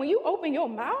said, Tatum, when you open your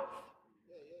mouth,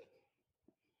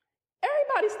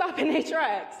 everybody stop in their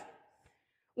tracks.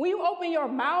 When you open your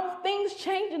mouth, things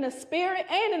change in the spirit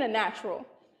and in the natural.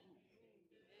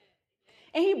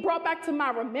 And he brought back to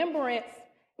my remembrance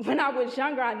when I was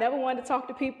younger, I never wanted to talk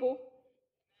to people.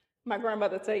 My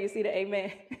grandmother tell you, see the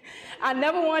amen. I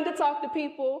never wanted to talk to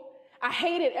people. I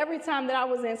hated every time that I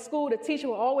was in school, the teacher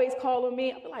would always call on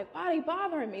me. I'd be like, why are they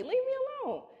bothering me? Leave me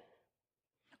alone.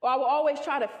 Or I would always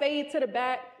try to fade to the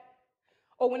back.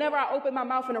 Or whenever I opened my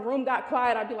mouth and the room got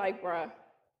quiet, I'd be like, bruh,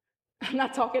 I'm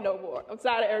not talking no more. I'm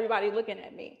tired of everybody looking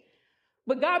at me.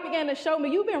 But God began to show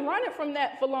me, you've been running from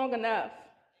that for long enough.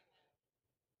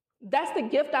 That's the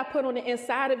gift I put on the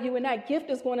inside of you, and that gift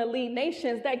is going to lead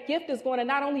nations. That gift is going to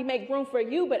not only make room for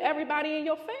you, but everybody in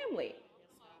your family.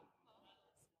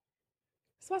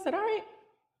 So I said, all right,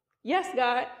 yes,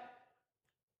 God.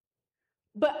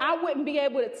 But I wouldn't be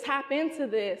able to tap into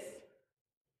this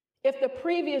if the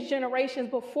previous generations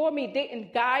before me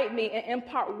didn't guide me and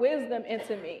impart wisdom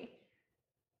into me.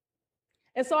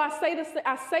 And so I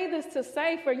say this to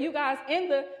say for you guys I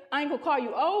ain't gonna call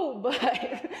you old, but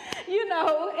in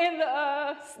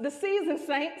the seasoned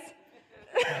saints,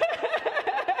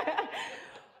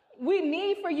 we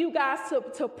need for you guys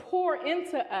to pour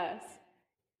into us.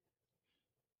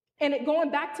 And going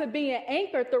back to being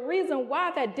anchored, the reason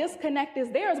why that disconnect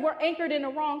is there is we're anchored in the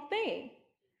wrong thing.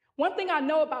 One thing I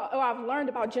know I've learned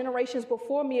about generations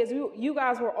before me is you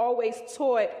guys were always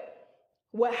taught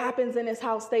what happens in this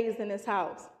house stays in this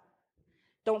house.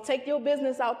 Don't take your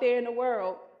business out there in the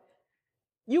world.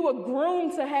 You were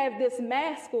groomed to have this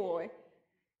mask on,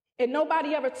 and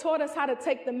nobody ever taught us how to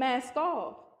take the mask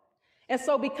off. And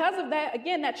so because of that,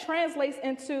 again, that translates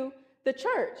into the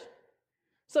church.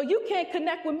 So you can't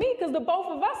connect with me because the both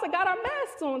of us have got our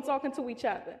masks on talking to each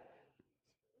other.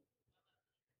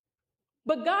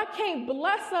 But God can't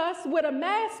bless us with a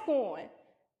mask on.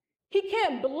 He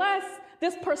can't bless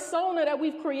this persona that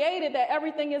we've created that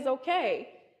everything is okay.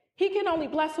 He can only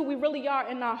bless who we really are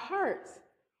in our hearts.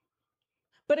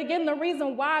 But again, the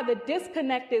reason why the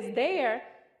disconnect is there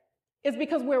is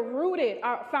because we're rooted.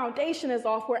 Our foundation is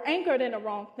off. We're anchored in the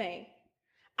wrong thing.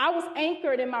 I was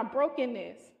anchored in my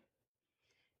brokenness.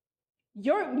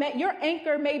 Your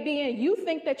anchor may be in you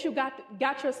think that you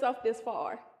got yourself this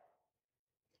far.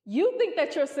 You think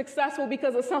that you're successful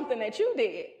because of something that you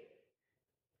did.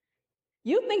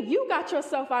 You think you got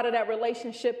yourself out of that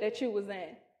relationship that you was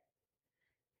in.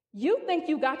 You think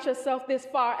you got yourself this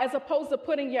far as opposed to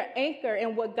putting your anchor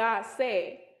in what God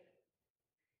said.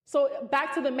 So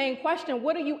back to the main question,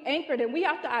 what are you anchored in? We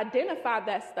have to identify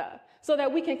that stuff so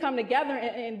that we can come together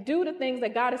and do the things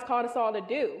that God has called us all to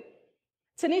do.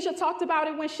 Tanisha talked about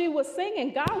it when she was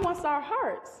singing. God wants our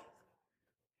hearts.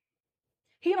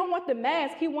 He don't want the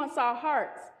mask. He wants our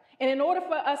hearts. And in order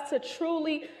for us to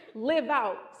truly live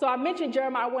out, so I mentioned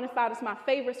Jeremiah 1:5 is my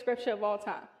favorite scripture of all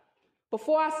time.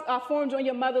 Before I formed you in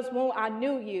your mother's womb, I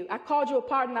knew you. I called you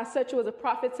apart and I set you as a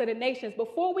prophet to the nations.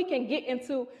 Before we can get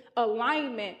into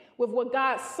alignment with what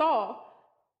God saw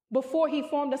before he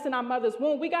formed us in our mother's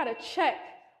womb, we got to check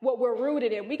what we're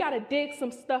rooted in. We got to dig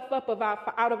some stuff up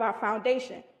out of our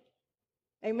foundation.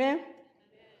 Amen?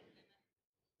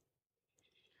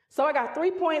 So I got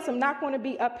 3 points. I'm not going to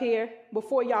be up here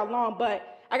before y'all long,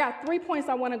 but I got 3 points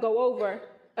I want to go over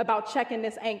about checking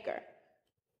this anchor.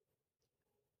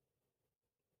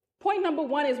 Point number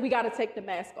 1 is we got to take the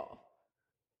mask off.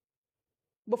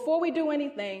 Before we do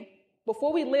anything,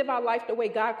 before we live our life the way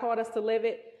God called us to live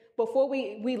it, before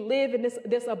we live in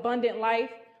this abundant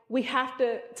life, we have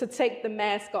to take the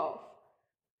mask off.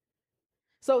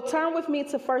 So turn with me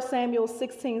to 1 Samuel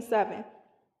 16:7.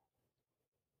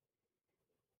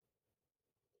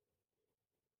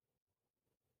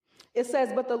 It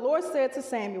says, "But the Lord said to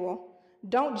Samuel,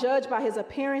 don't judge by his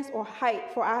appearance or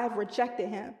height, for I have rejected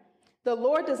him. The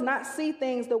Lord does not see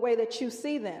things the way that you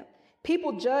see them.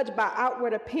 People judge by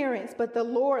outward appearance, but the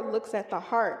Lord looks at the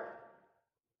heart."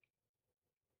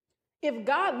 If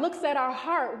God looks at our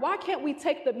heart, why can't we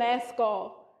take the mask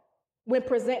off when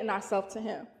presenting ourselves to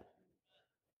him?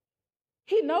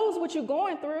 He knows what you're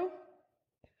going through.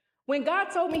 When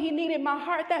God told me he needed my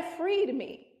heart, that freed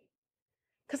me.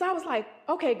 Because I was like,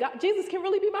 okay, God, Jesus can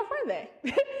really be my friend then.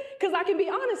 Because I can be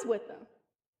honest with him.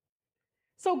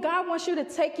 So God wants you to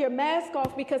take your mask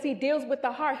off because he deals with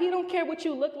the heart. He don't care what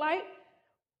you look like.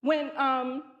 When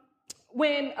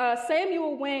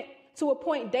Samuel went to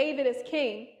appoint David as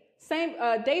king,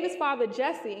 David's father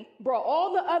Jesse brought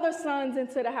all the other sons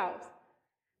into the house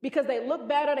because they looked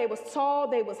better, they was tall,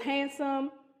 they was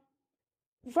handsome.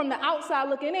 From the outside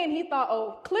looking in, he thought,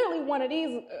 oh, clearly one of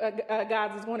these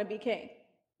guys is going to be king.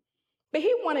 But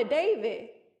he wanted David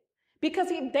because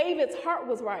David's heart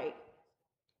was right.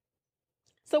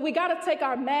 So we got to take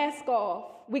our mask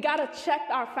off. We got to check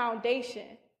our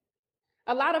foundation.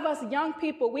 A lot of us young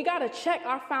people, we got to check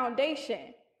our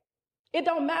foundation. It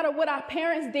don't matter what our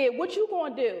parents did. What you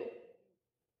going to do?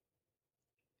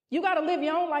 You got to live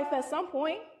your own life at some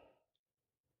point.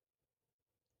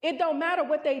 It don't matter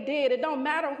what they did. It don't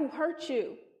matter who hurt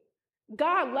you.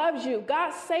 God loves you.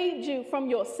 God saved you from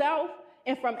yourself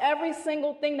and from every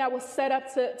single thing that was set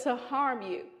up to harm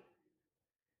you.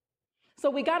 So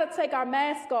we got to take our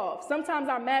mask off. Sometimes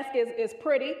our mask is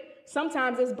pretty.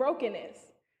 Sometimes it's brokenness.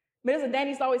 Mr.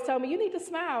 Danny's always tell me, you need to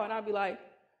smile. And I'll be like,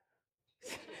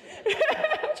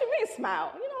 what you can't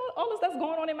smile. All this that's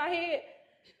going on in my head.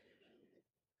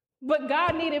 But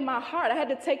God needed my heart. I had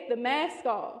to take the mask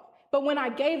off. But when I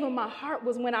gave him my heart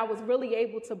was when I was really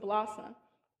able to blossom.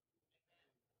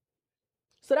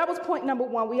 So that was point number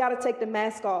one. We got to take the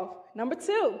mask off. Number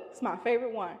two, it's my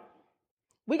favorite one.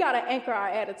 We got to anchor our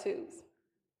attitudes.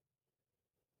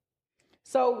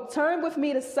 So turn with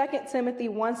me to 2 Timothy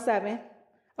 1:7.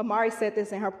 Amari said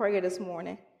this in her prayer this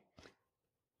morning.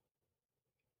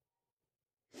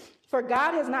 For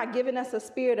God has not given us a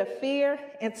spirit of fear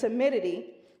and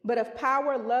timidity, but of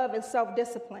power, love, and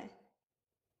self-discipline.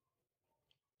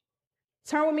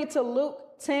 Turn with me to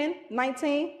Luke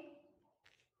 10:19.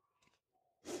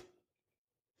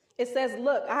 It says,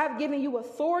 look, I have given you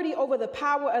authority over the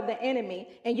power of the enemy,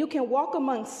 and you can walk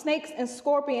among snakes and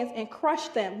scorpions and crush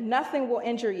them. Nothing will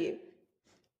injure you.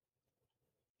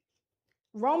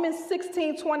 Romans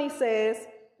 16:20 says,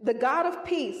 the God of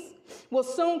peace will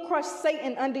soon crush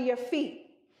Satan under your feet.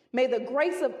 May the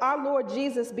grace of our Lord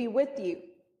Jesus be with you.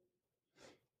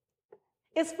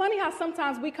 It's funny how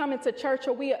sometimes we come into church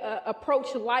or we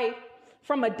approach life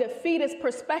from a defeatist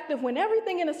perspective when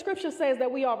everything in the scripture says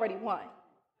that we already won.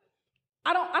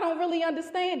 I don't really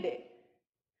understand it.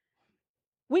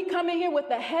 We come in here with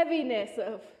the heaviness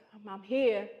of, I'm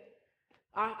here.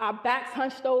 Our backs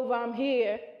hunched over, I'm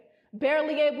here.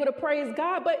 Barely able to praise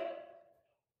God. But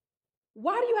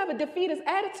why do you have a defeatist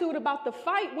attitude about the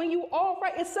fight when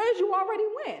it says you already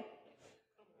win?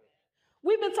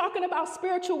 We've been talking about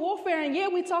spiritual warfare, and yeah,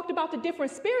 we talked about the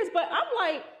different spirits, but I'm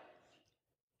like,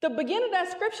 the beginning of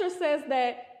that scripture says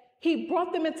that he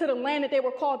brought them into the land that they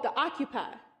were called to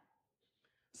occupy.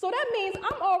 So that means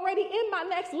I'm already in my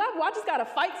next level. I just got to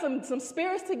fight some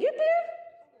spirits to get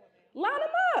there. Line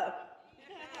them up.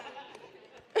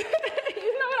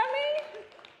 You know what I mean?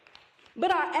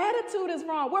 But our attitude is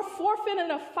wrong. We're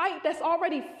forfeiting a fight that's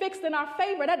already fixed in our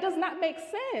favor. That does not make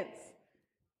sense.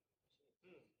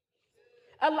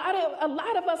 A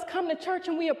lot of us come to church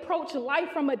and we approach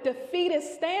life from a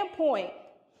defeatist standpoint.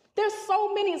 There's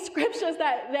so many scriptures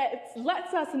that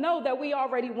lets us know that we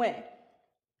already win.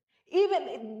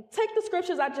 Even take the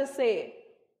scriptures I just said.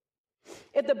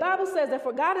 If the Bible says that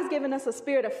for God has given us a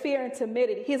spirit of fear and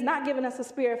timidity, he has not given us a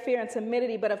spirit of fear and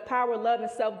timidity, but of power, love, and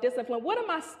self-discipline, what am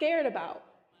I scared about?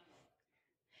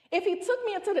 If he took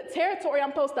me into the territory I'm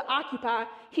supposed to occupy,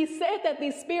 he said that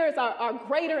these spirits are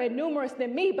greater and numerous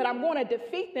than me, but I'm going to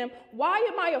defeat them. Why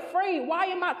am I afraid? Why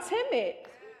am I timid?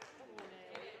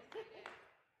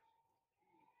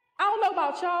 I don't know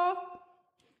about y'all,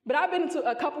 but I've been into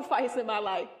a couple fights in my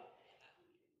life.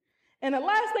 And the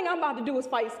last thing I'm about to do is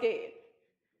fight scared.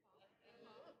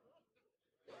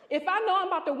 If I know I'm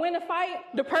about to win a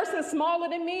fight, the person's smaller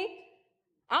than me,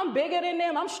 I'm bigger than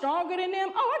them, I'm stronger than them.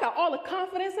 Oh, I got all the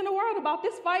confidence in the world about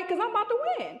this fight because I'm about to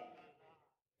win.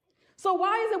 So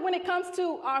why is it when it comes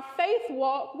to our faith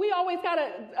walk, we always got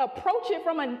to approach it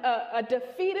from a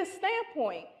defeatist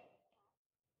standpoint?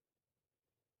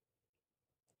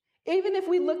 Even if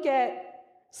we look at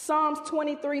Psalms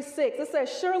 23:6, it says,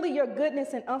 surely your goodness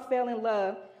and unfailing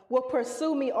love will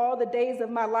pursue me all the days of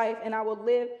my life, and I will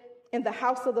live in the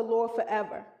house of the Lord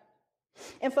forever.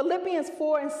 In Philippians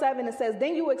 4:7, it says,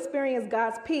 then you will experience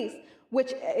God's peace,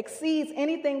 which exceeds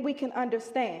anything we can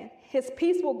understand. His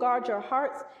peace will guard your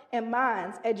hearts and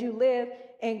minds as you live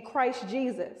in Christ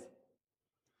Jesus.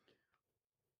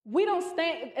 We don't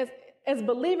stand, as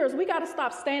believers, we got to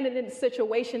stop standing in the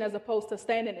situation as opposed to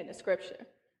standing in the scripture.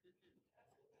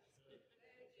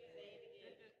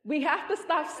 We have to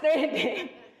stop standing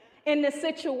in the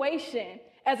situation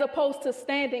as opposed to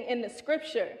standing in the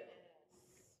scripture.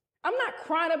 I'm not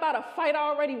crying about a fight I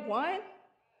already won.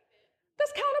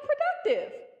 That's counterproductive.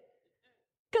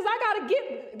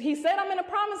 Because he said I'm in a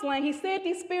promised land. He said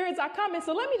these spirits are coming.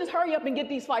 So let me just hurry up and get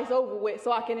these fights over with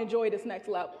so I can enjoy this next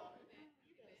level.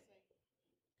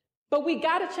 But we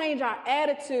got to change our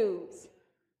attitudes.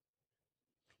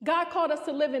 God called us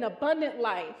to live an abundant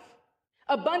life.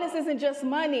 Abundance isn't just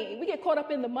money. We get caught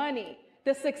up in the money,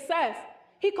 the success.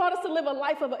 He called us to live a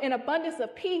life of an abundance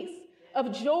of peace,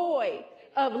 of joy,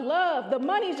 of love. The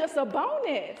money's just a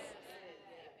bonus.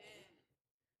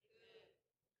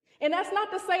 And that's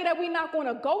not to say that we're not going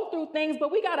to go through things,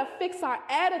 but we got to fix our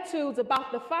attitudes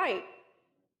about the fight.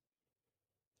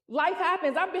 Life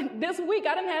happens. This week,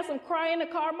 I done had some cry in the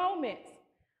car moments.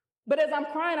 But as I'm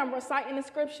crying, I'm reciting the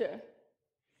scripture.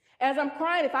 As I'm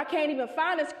crying, if I can't even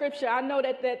find the scripture, I know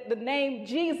that the name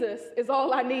Jesus is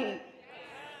all I need.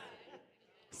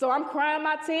 So I'm crying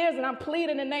my tears and I'm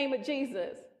pleading the name of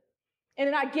Jesus. And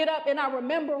then I get up and I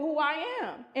remember who I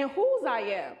am and whose I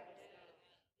am.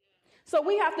 So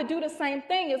we have to do the same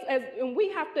thing and we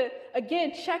have to,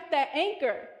 again, check that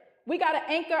anchor. We got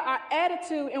to anchor our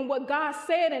attitude in what God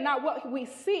said and not what we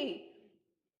see.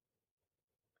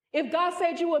 If God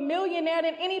said you a millionaire,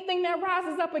 then anything that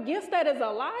rises up against that is a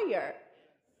liar.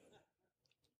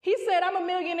 He said, I'm a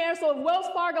millionaire, so if Wells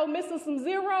Fargo missing some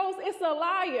zeros, it's a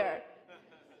liar.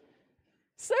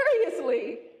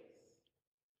 Seriously.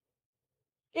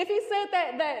 If he said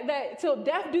that till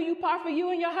death do you part for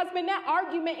you and your husband, that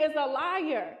argument is a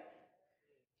liar.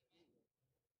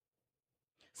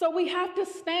 So we have to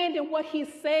stand in what he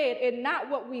said and not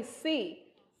what we see.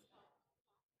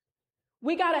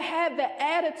 We got to have the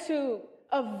attitude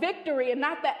of victory and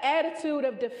not the attitude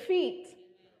of defeat.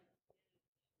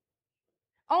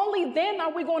 Only then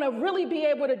are we going to really be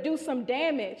able to do some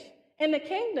damage in the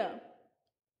kingdom.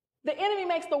 The enemy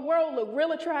makes the world look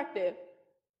real attractive.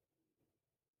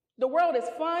 The world is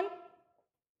fun.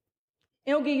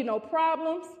 It don't give you no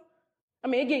problems. I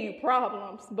mean, it give you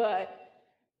problems, but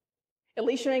at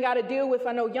least you ain't got to deal with,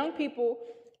 I know young people,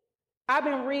 I've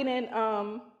been reading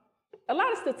a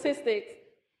lot of statistics,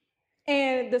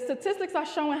 and the statistics are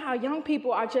showing how young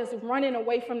people are just running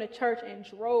away from the church in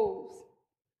droves.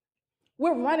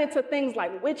 We're running to things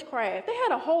like witchcraft. They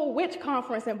had a whole witch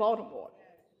conference in Baltimore.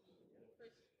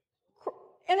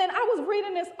 And then I was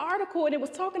reading this article, and it was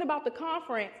talking about the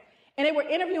conference, and they were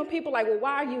interviewing people like, well,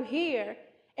 why are you here?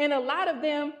 And a lot of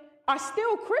them are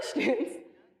still Christians.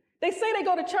 They say they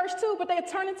go to church too, but they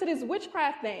turn into these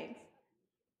witchcraft things.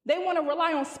 They want to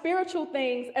rely on spiritual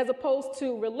things as opposed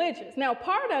to religious. Now,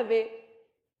 part of it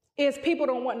is people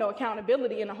don't want no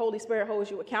accountability, and the Holy Spirit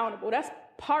holds you accountable. That's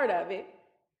part of it.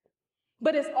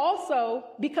 But it's also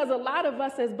because a lot of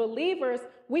us as believers,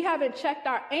 we haven't checked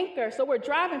our anchor. So we're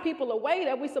driving people away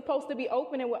that we're supposed to be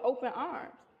opening with open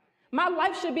arms. My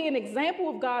life should be an example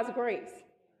of God's grace.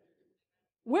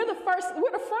 We're the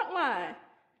front line.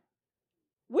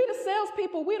 We're the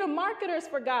salespeople. We're the marketers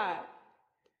for God.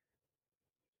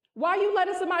 Why are you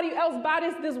letting somebody else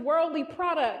buy this worldly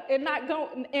product and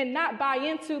not buy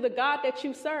into the God that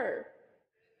you serve?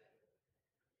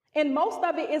 And most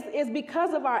of it is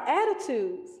because of our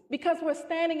attitudes, because we're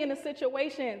standing in the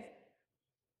situations,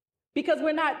 because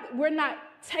we're not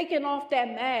taking off that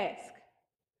mask.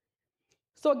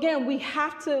 So again, we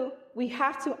have to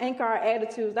anchor our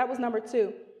attitudes. That was number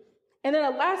 2. And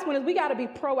then the last one is we got to be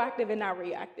proactive and not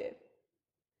reactive.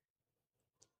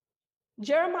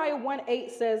 Jeremiah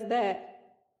 1:8 says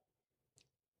that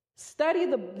study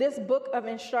this book of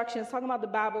instructions, talking about the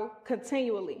Bible,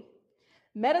 continually.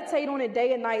 Meditate on it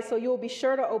day and night so you'll be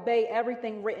sure to obey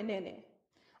everything written in it.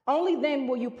 Only then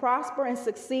will you prosper and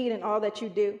succeed in all that you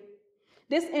do.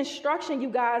 This instruction, you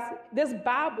guys, this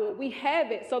Bible, we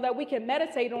have it so that we can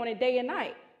meditate on it day and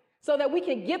night, so that we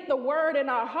can get the word in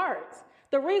our hearts.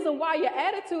 The reason why your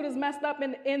attitude is messed up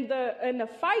in the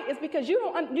fight is because you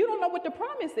don't know what the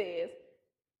promise is.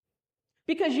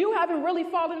 Because you haven't really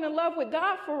fallen in love with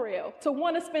God for real, to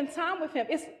want to spend time with him.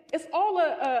 It's all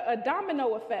a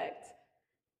domino effect.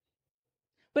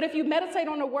 But if you meditate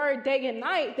on the word day and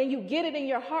night, then you get it in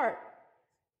your heart.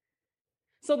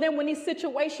 So then when these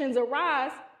situations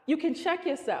arise, you can check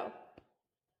yourself.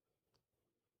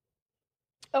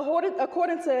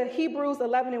 According to Hebrews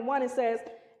 11:1, it says,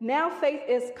 now faith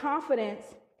is confidence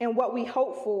in what we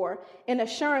hope for and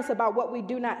assurance about what we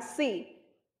do not see.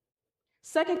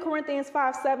 2 Corinthians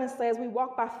 5:7 says we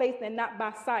walk by faith and not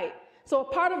by sight. So a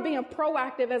part of being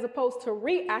proactive as opposed to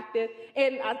reactive,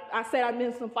 and I said I've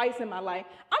been in some fights in my life,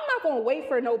 I'm not going to wait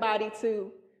for nobody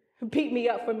to beat me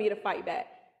up for me to fight back.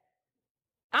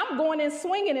 I'm going in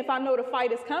swinging if I know the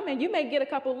fight is coming. You may get a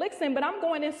couple licks in, but I'm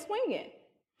going in swinging.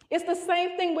 It's the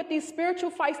same thing with these spiritual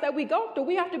fights that we go through.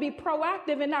 We have to be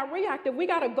proactive and not reactive. We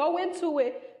got to go into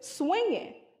it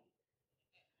swinging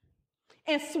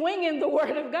and swinging the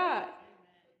word of God.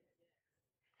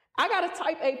 I got a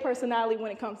type A personality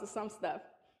when it comes to some stuff.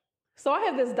 So I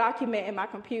have this document in my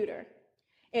computer,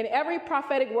 and every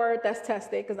prophetic word that's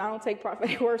tested, because I don't take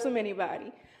prophetic words from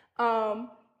anybody,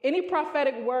 any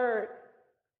prophetic word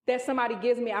that somebody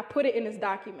gives me, I put it in this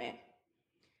document.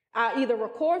 I either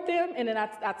record them and then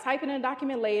I type it in a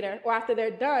document later, or after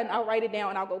they're done, I'll write it down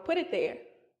and I'll go put it there.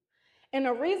 And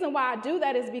the reason why I do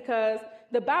that is because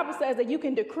the Bible says that you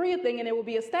can decree a thing and it will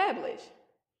be established.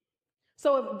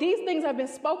 So if these things have been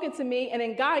spoken to me, and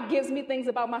then God gives me things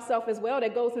about myself as well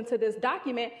that goes into this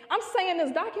document, I'm saying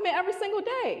this document every single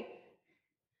day.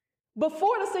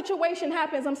 Before the situation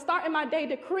happens, I'm starting my day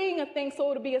decreeing a thing so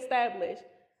it'll be established.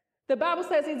 The Bible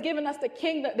says he's given us the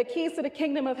keys to the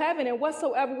kingdom of heaven, and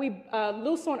whatsoever we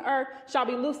loose on earth shall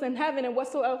be loosed in heaven, and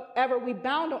whatsoever we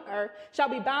bound on earth shall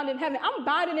be bound in heaven. I'm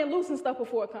binding and loosing stuff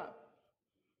before it comes.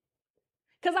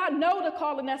 Because I know the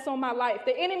calling that's on my life.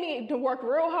 The enemy to work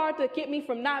real hard to get me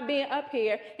from not being up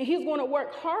here, and he's going to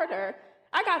work harder.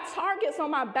 I got targets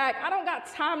on my back. I don't got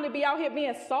time to be out here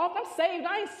being soft. I'm saved.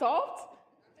 I ain't soft.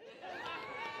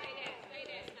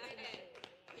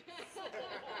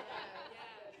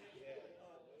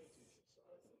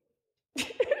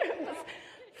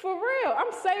 For real,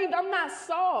 I'm saved. I'm not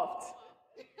soft.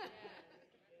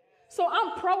 So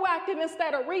I'm proactive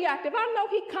instead of reactive. I know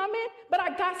he coming, but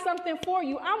I got something for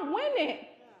you. I'm winning.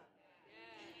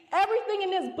 Everything in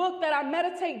this book that I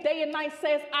meditate day and night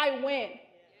says I win.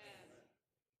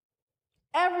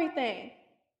 Everything.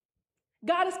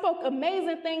 God has spoke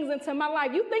amazing things into my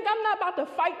life. You think I'm not about to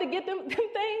fight to get them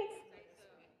things?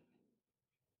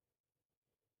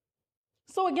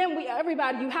 So again,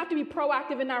 everybody, you have to be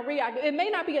proactive and not reactive. It may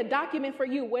not be a document for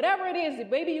you. Whatever it is,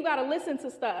 maybe you got to listen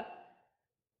to stuff.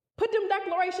 Put them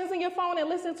declarations in your phone and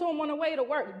listen to them on the way to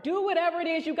work. Do whatever it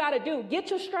is you got to do. Get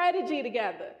your strategy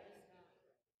together.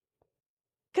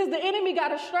 Because the enemy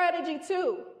got a strategy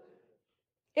too.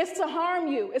 It's to harm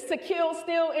you. It's to kill,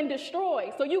 steal, and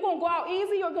destroy. So you're going to go out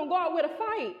easy or going to go out with a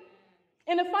fight.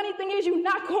 And the funny thing is you're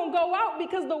not going to go out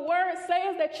because the word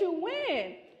says that you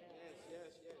win.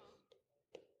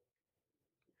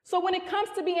 So when it comes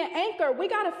to being anchored, we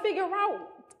got to figure out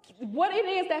what it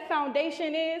is that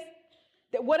foundation is,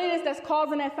 what it is that's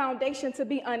causing that foundation to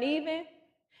be uneven,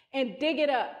 and dig it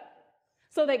up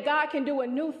so that God can do a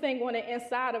new thing on the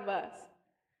inside of us.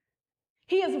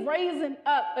 He is raising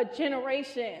up a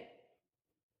generation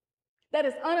that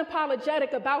is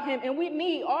unapologetic about him, and we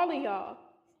need all of y'all.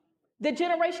 The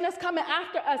generation that's coming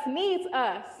after us needs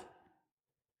us,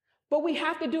 but we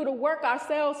have to do the work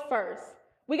ourselves first.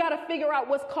 We got to figure out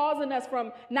what's causing us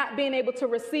from not being able to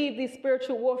receive these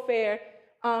spiritual warfare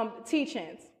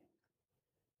teachings.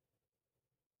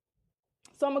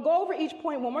 So I'm going to go over each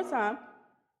point one more time.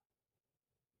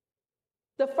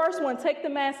 The first one, take the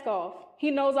mask off.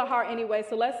 He knows our heart anyway,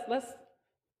 so let's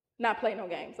not play no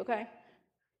games, okay?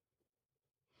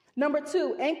 Number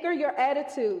 2, anchor your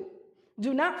attitude.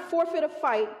 Do not forfeit a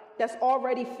fight that's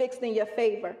already fixed in your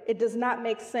favor. It does not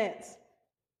make sense.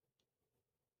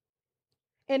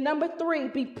 And number 3,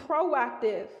 be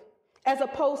proactive as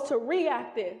opposed to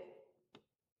reactive.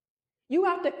 You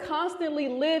have to constantly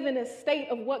live in a state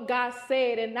of what God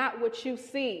said and not what you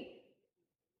see.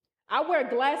 I wear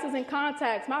glasses and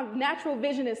contacts. My natural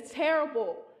vision is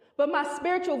terrible, but my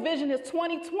spiritual vision is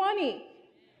 20/20.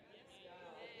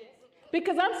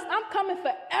 Because I'm coming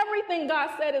for everything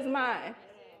God said is mine.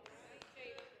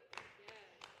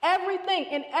 Everything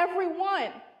and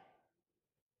everyone.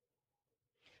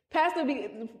 Pastor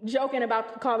be joking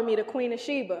about calling me the Queen of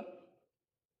Sheba.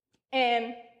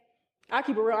 And I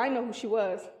keep it real, I didn't know who she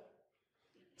was.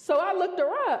 So I looked her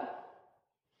up.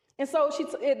 And so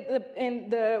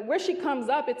where she comes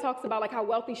up, it talks about like how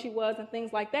wealthy she was and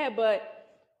things like that. But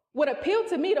what appealed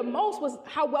to me the most was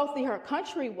how wealthy her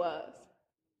country was.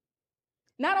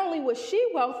 Not only was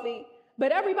she wealthy,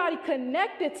 but everybody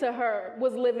connected to her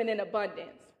was living in abundance.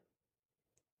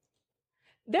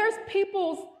 There's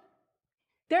people's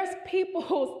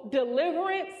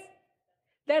deliverance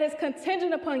that is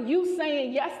contingent upon you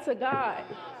saying yes to God.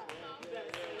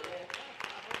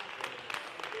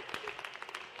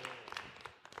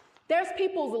 There's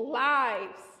people's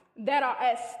lives that are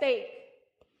at stake.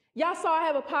 Y'all saw I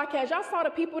have a podcast. Y'all saw the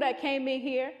people that came in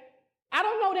here. I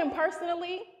don't know them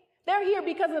personally. They're here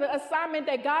because of the assignment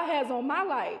that God has on my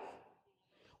life.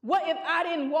 What if I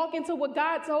didn't walk into what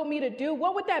God told me to do?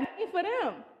 What would that mean for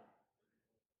them?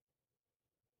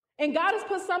 And God has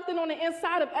put something on the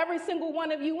inside of every single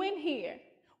one of you in here.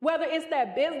 Whether it's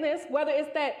that business, whether it's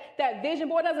that vision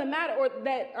board, it doesn't matter, or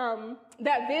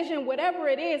that vision, whatever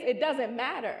it is, it doesn't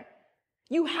matter.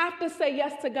 You have to say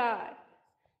yes to God.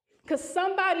 Because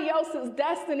somebody else's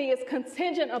destiny is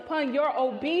contingent upon your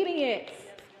obedience.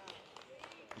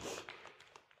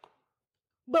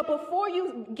 But before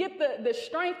you get the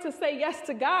strength to say yes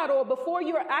to God, or before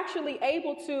you're actually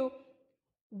able to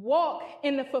walk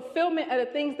in the fulfillment of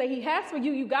the things that he has for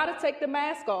you, you got to take the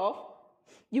mask off.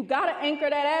 You got to anchor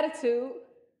that attitude.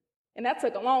 And that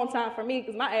took a long time for me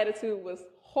because my attitude was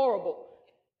horrible.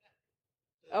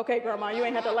 Okay, Grandma, you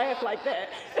ain't have to laugh like that.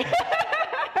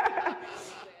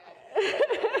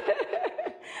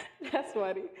 That's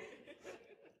funny.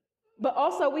 But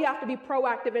also, we have to be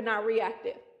proactive and not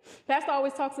reactive. Pastor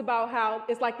always talks about how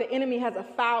it's like the enemy has a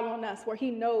file on us where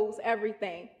he knows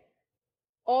everything.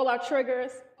 All our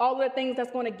triggers, all of the things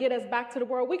that's going to get us back to the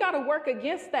world. We got to work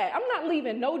against that. I'm not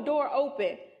leaving no door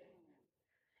open.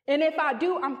 And if I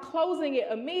do, I'm closing it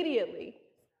immediately.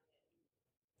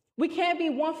 We can't be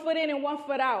 1 foot in and 1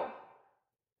 foot out.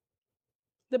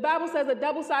 The Bible says a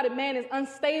double-sided man is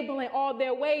unstable in all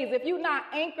their ways. If you're not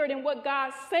anchored in what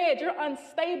God said, you're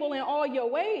unstable in all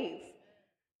your ways.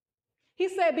 He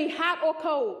said, be hot or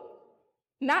cold,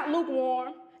 not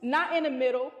lukewarm, not in the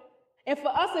middle. And for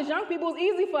us as young people, it's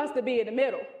easy for us to be in the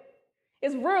middle.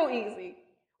 It's real easy.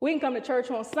 We can come to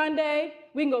church on Sunday.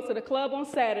 We can go to the club on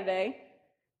Saturday.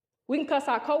 We can cuss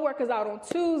our coworkers out on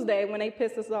Tuesday when they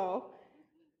piss us off.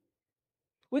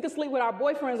 We can sleep with our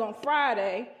boyfriends on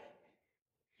Friday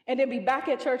and then be back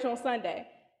at church on Sunday.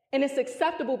 And it's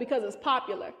acceptable because it's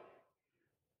popular.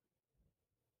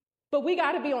 But we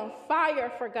got to be on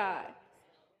fire for God.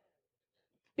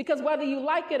 Because whether you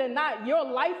like it or not, your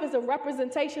life is a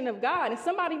representation of God. And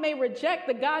somebody may reject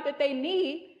the God that they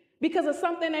need because of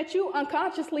something that you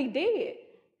unconsciously did.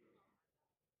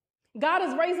 God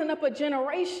is raising up a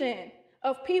generation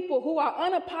of people who are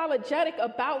unapologetic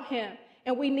about him.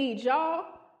 And we need y'all.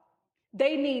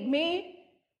 They need me.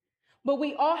 But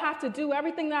we all have to do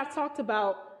everything that I talked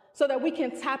about so that we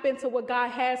can tap into what God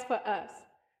has for us.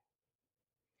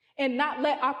 And not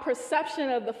let our perception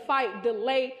of the fight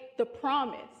delay the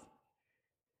promise.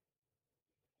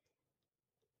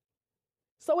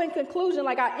 So in conclusion,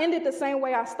 like I ended the same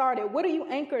way I started, what are you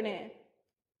anchored in?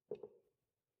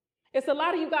 It's a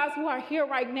lot of you guys who are here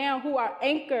right now who are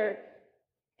anchored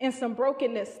in some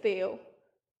brokenness still,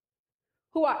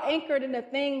 who are anchored in the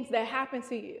things that happen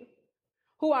to you,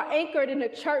 who are anchored in the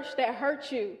church that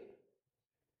hurt you.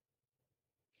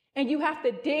 And you have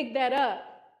to dig that up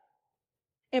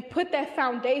and put that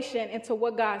foundation into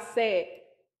what God said.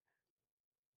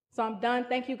 So I'm done.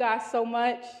 Thank you guys so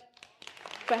much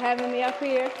for having me up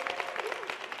here.